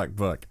Rockstock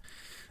book.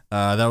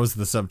 That was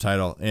the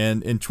subtitle.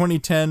 And in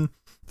 2010,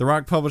 The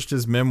Rock published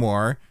his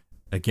memoir.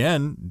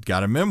 Again,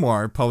 got a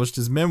memoir, published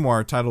his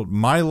memoir titled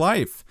My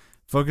Life,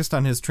 focused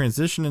on his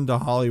transition into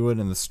Hollywood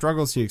and the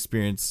struggles he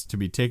experienced to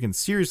be taken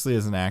seriously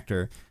as an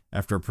actor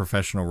after a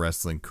professional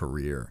wrestling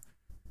career.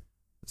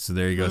 So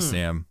there you go,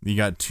 Sam. You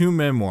got 2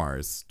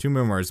 memoirs,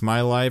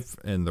 My Life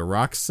and The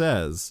Rock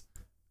Says,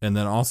 and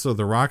then also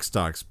the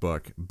Rockstock's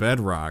book,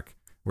 Bedrock,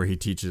 where he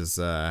teaches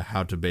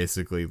how to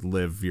basically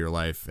live your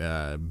life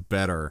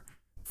better,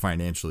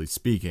 financially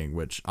speaking,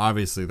 which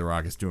obviously The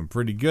Rock is doing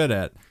pretty good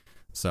at.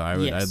 So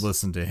I'd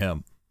listen to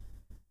him.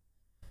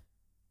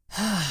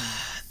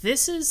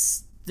 This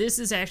is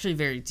actually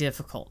very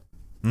difficult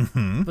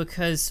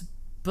because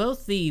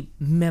both the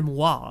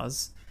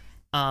memoirs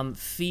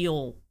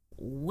feel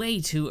way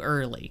too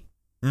early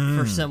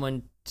for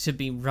someone to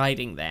be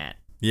writing that.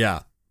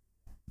 Yeah.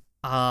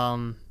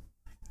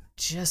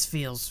 Just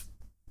feels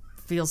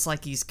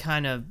like he's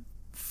kind of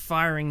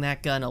firing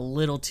that gun a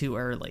little too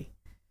early.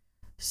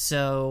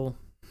 So,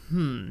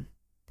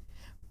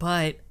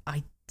 but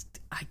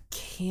I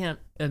can't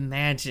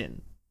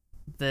imagine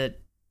that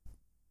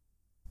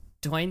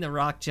Dwayne The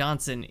Rock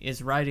Johnson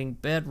is writing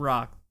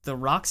Bedrock, the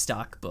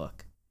Rockstock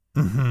book.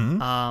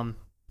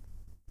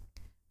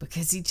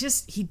 Because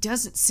he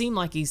doesn't seem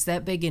like he's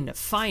that big into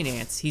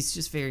finance. He's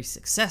just very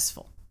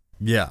successful.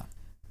 Yeah.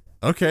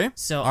 Okay.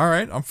 So all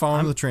right, I'm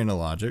following the train of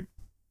logic.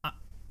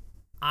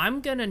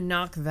 I'm gonna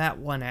knock that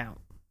one out.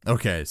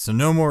 Okay, so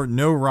no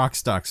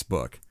Rockstock's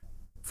book,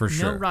 for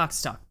sure. No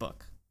Rockstock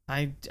book.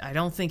 I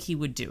don't think he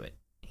would do it.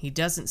 He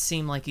doesn't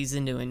seem like he's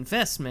into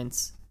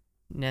investments,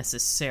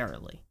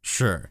 necessarily.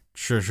 Sure.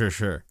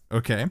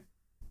 Okay.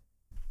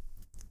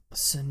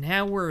 So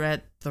now we're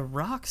at The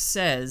Rock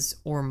Says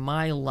or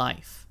My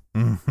Life.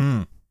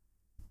 Mm-hmm.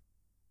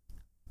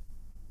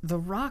 The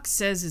Rock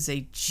Says is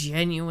a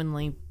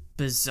genuinely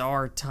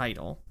bizarre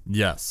title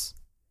Yes.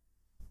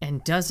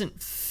 and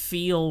doesn't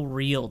feel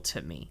real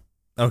to me.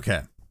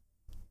 Okay.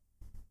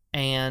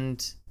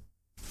 And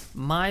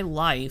My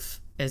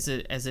Life as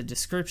a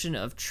description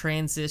of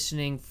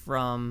transitioning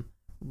from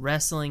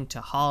wrestling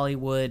to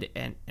Hollywood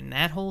and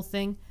that whole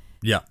thing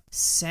Yeah.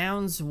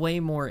 sounds way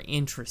more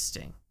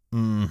interesting.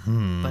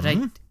 Mm-hmm. But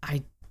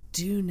I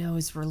do know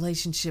his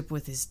relationship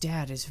with his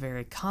dad is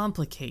very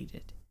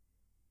complicated.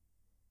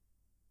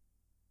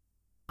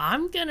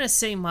 I'm gonna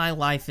say My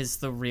Life is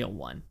the real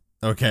one.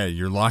 Okay,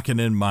 you're locking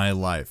in My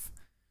Life.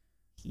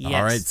 Yes,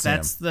 All right, Sam.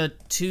 that's the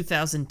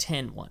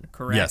 2010 one,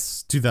 correct?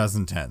 Yes,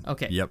 2010.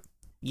 Okay. Yep.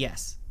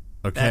 Yes.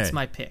 Okay. That's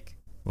my pick.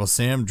 Well,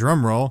 Sam,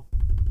 drum roll.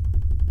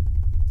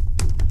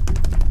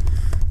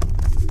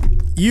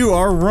 You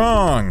are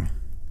wrong.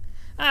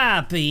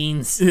 Ah,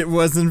 beans. It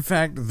was, in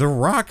fact, The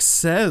Rock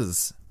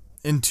Says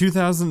in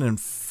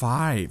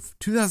 2005.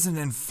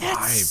 2005,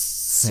 That's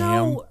Sam.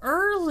 so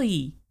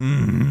early.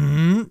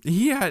 Mm-hmm.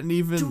 He hadn't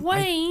even...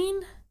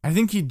 Dwayne. I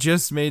think he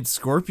just made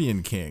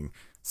Scorpion King,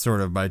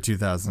 sort of, by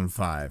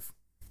 2005.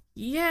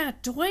 Yeah,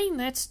 Dwayne,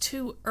 that's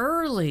too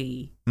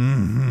early.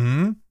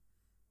 Mm-hmm.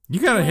 You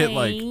gotta hit,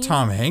 like, Dwayne.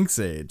 Tom Hanks'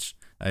 age,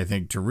 I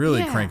think, to really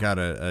Yeah. crank out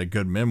a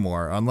good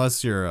memoir,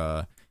 unless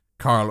you're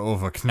Karl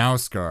Ove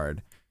Knausgaard.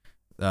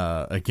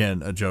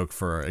 Again, a joke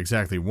for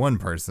exactly one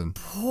person.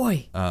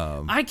 Boy,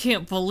 I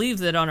can't believe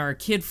that on our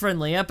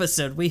kid-friendly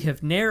episode we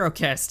have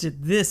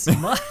narrowcasted this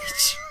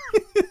much.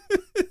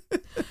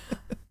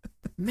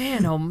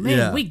 Man, oh man,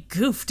 Yeah. we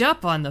goofed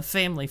up on the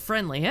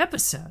family-friendly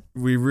episode.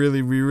 We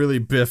really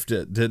biffed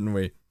it, didn't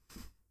we?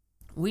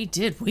 We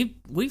did.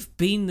 We've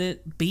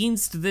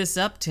beansed this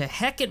up to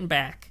heck and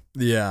back.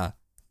 Yeah.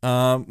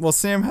 Well,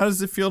 Sam, how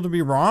does it feel to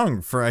be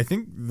wrong for, I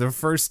think, the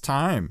first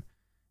time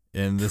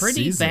in this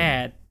Pretty season?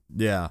 bad.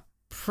 Yeah.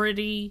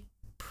 Pretty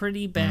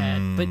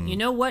bad. But you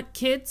know what,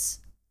 kids?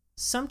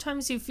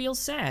 Sometimes you feel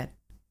sad,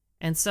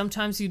 and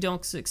sometimes you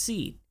don't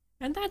succeed,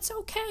 and that's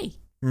okay.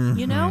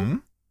 You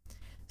know?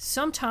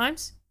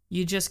 Sometimes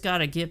you just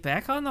gotta get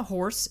back on the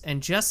horse,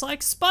 and just like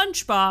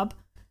SpongeBob,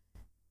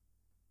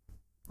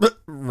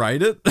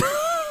 Write it?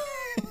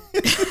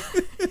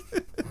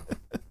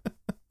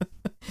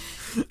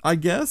 I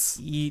guess.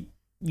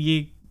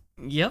 yep.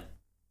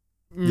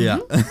 Yeah.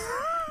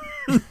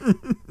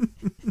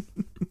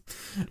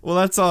 Well,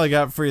 that's all I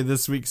got for you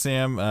this week,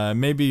 Sam.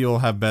 Maybe you'll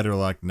have better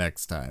luck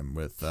next time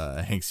with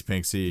Hanksy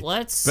Panksy.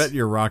 Let's Bet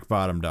your rock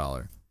bottom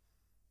dollar.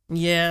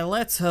 Yeah,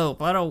 let's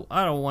hope. I don't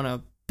want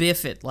to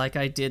biff it like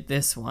I did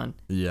this one.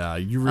 Yeah,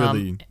 you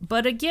really.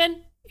 But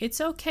again,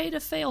 it's okay to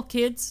fail,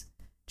 kids.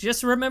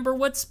 Just remember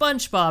what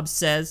SpongeBob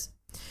says.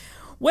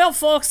 Well,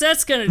 folks,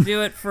 that's gonna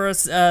do it for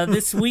us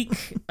this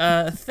week.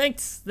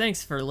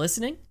 Thanks for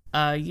listening.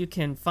 You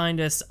can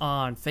find us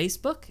on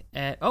Facebook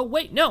at. Oh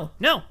wait, no.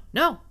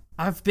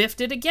 I've biffed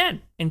it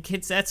again, and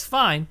kids, that's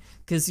fine,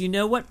 because you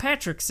know what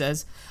Patrick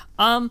says.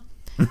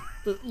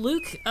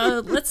 Luke,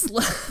 let's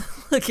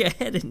look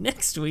ahead at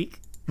next week.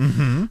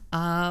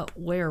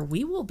 Where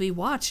we will be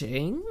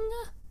watching.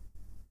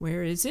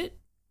 Where is it?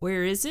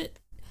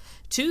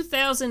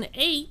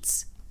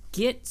 2008's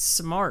Get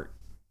Smart.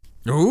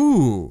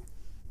 Ooh.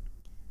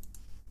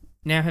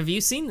 Now, have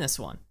you seen this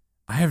one?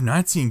 I have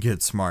not seen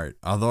Get Smart,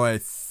 although I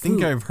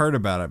think Ooh. I've heard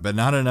about it, but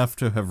not enough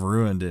to have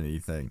ruined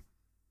anything.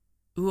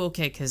 Ooh,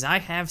 okay, because I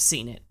have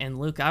seen it. And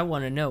Luke, I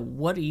want to know,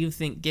 what do you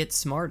think Get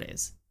Smart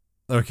is?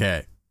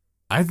 Okay.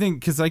 I think,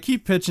 because I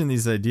keep pitching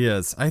these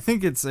ideas, I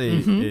think it's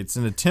it's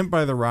an attempt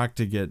by The Rock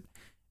to get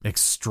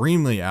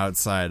extremely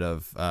outside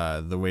of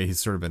the way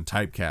he's sort of been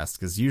typecast,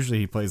 because usually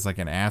he plays like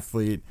an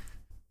athlete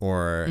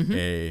or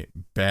a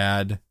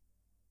bad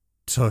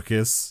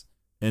tookus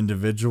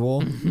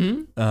individual.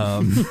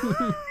 A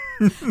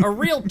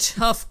real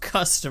tough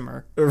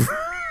customer.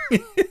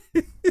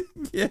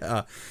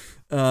 Yeah.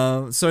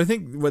 So I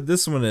think what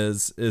this one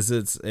is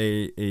it's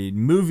a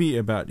movie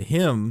about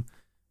him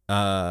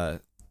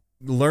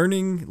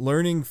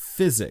learning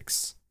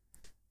physics,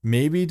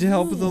 maybe to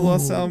help with the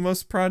Los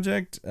Alamos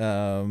project.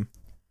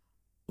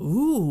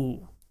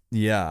 Ooh.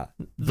 Yeah.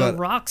 The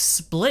Rock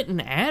splitting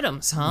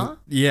atoms, huh?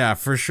 Yeah,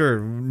 for sure.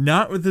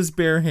 Not with his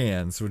bare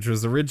hands, which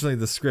was originally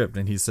the script,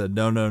 and he said,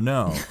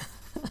 no.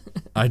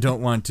 I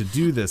don't want to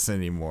do this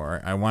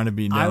anymore. I want to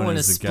be known as a guy. I want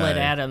to split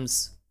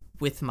atoms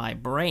with my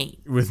brain.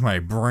 With my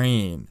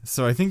brain.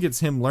 So I think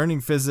it's him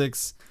learning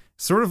physics,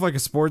 sort of like a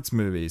sports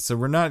movie. So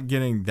we're not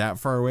getting that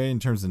far away in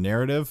terms of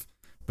narrative,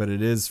 but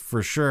it is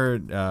for sure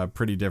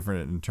pretty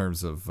different in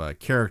terms of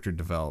character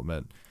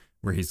development,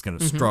 where he's going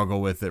to struggle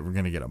with it. We're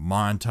going to get a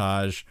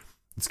montage.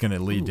 It's going to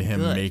lead to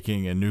him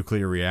making a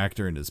nuclear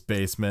reactor in his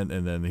basement,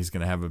 and then he's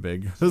going to have a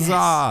big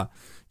huzzah,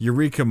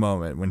 eureka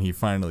moment when he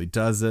finally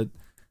does it.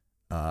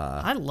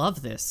 I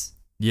love this.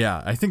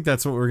 Yeah, I think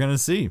that's what we're going to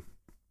see.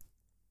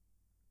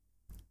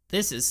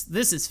 This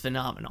is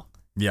phenomenal.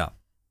 Yeah.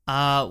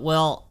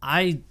 Well,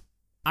 I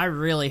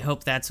really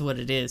hope that's what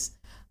it is.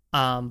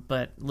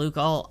 But Luke,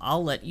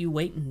 I'll let you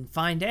wait and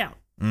find out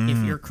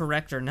if you're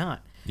correct or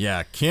not.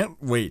 Yeah,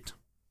 can't wait.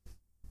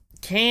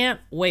 Can't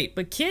wait.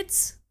 But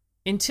kids,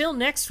 until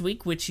next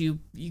week, which you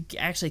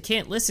actually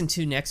can't listen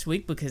to next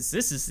week because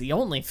this is the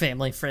only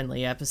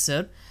family-friendly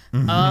episode,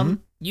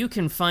 you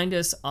can find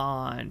us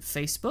on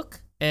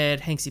Facebook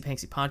at Hanksy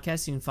Panksy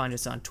Podcast. You can find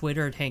us on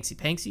Twitter at Hanksy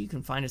Panksy. You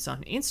can find us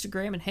on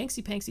Instagram at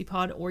Hanksy Panksy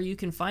Pod, or you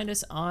can find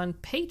us on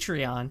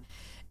Patreon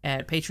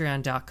at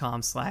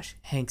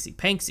patreon.com/Hanksy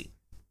Panksy.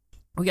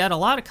 We got a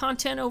lot of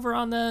content over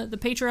on the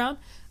Patreon.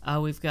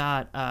 We've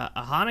got a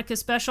Hanukkah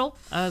special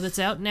that's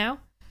out now.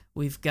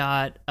 We've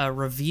got a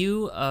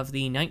review of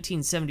the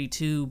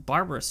 1972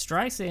 Barbra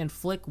Streisand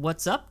flick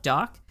 "What's Up,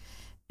 Doc,"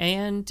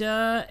 and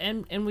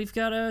we've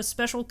got a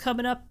special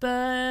coming up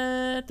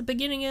at the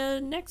beginning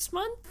of next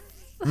month.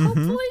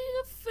 Hopefully,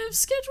 if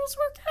schedules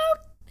work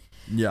out.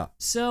 Yeah.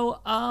 So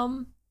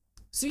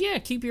yeah,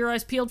 keep your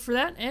eyes peeled for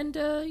that, and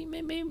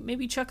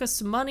maybe chuck us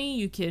some money.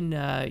 You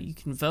can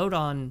vote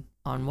on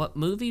what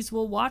movies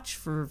we'll watch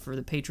for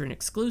the Patreon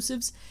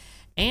exclusives.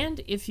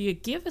 And if you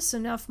give us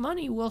enough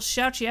money, we'll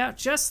shout you out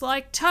just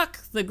like Tuck,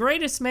 the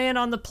greatest man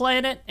on the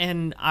planet,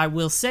 and I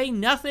will say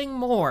nothing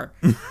more.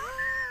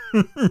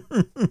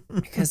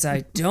 Because I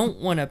don't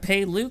want to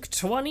pay Luke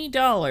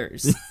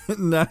 $20.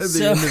 Not at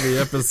the end of the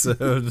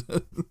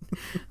episode.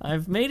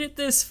 I've made it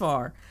this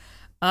far.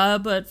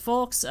 But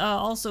folks,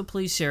 also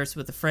please share us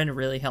with a friend. It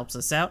really helps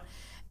us out.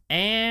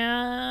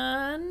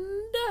 And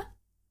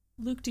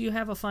Luke, do you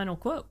have a final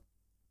quote?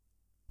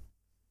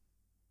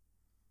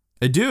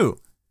 I do.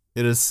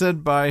 It is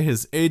said by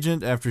his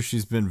agent after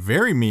she's been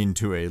very mean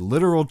to a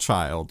literal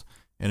child,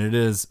 and it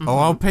is, "Oh,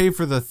 I'll pay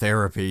for the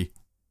therapy."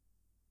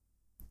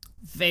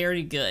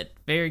 Very good.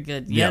 Very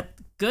good. Yep.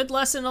 Good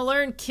lesson to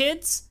learn,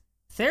 kids.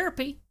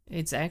 Therapy.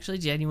 It's actually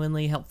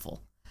genuinely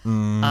helpful.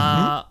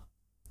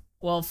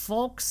 Well,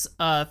 folks,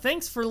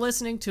 thanks for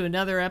listening to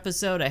another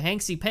episode of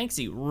Hanksy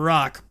Panksy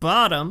Rock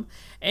Bottom.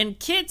 And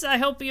kids, I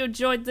hope you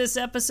enjoyed this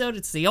episode.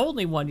 It's the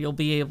only one you'll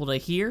be able to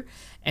hear.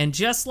 And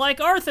just like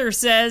Arthur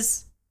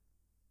says,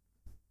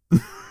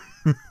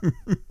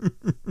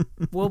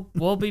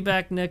 we'll be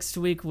back next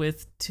week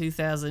with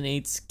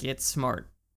 2008's Get Smart.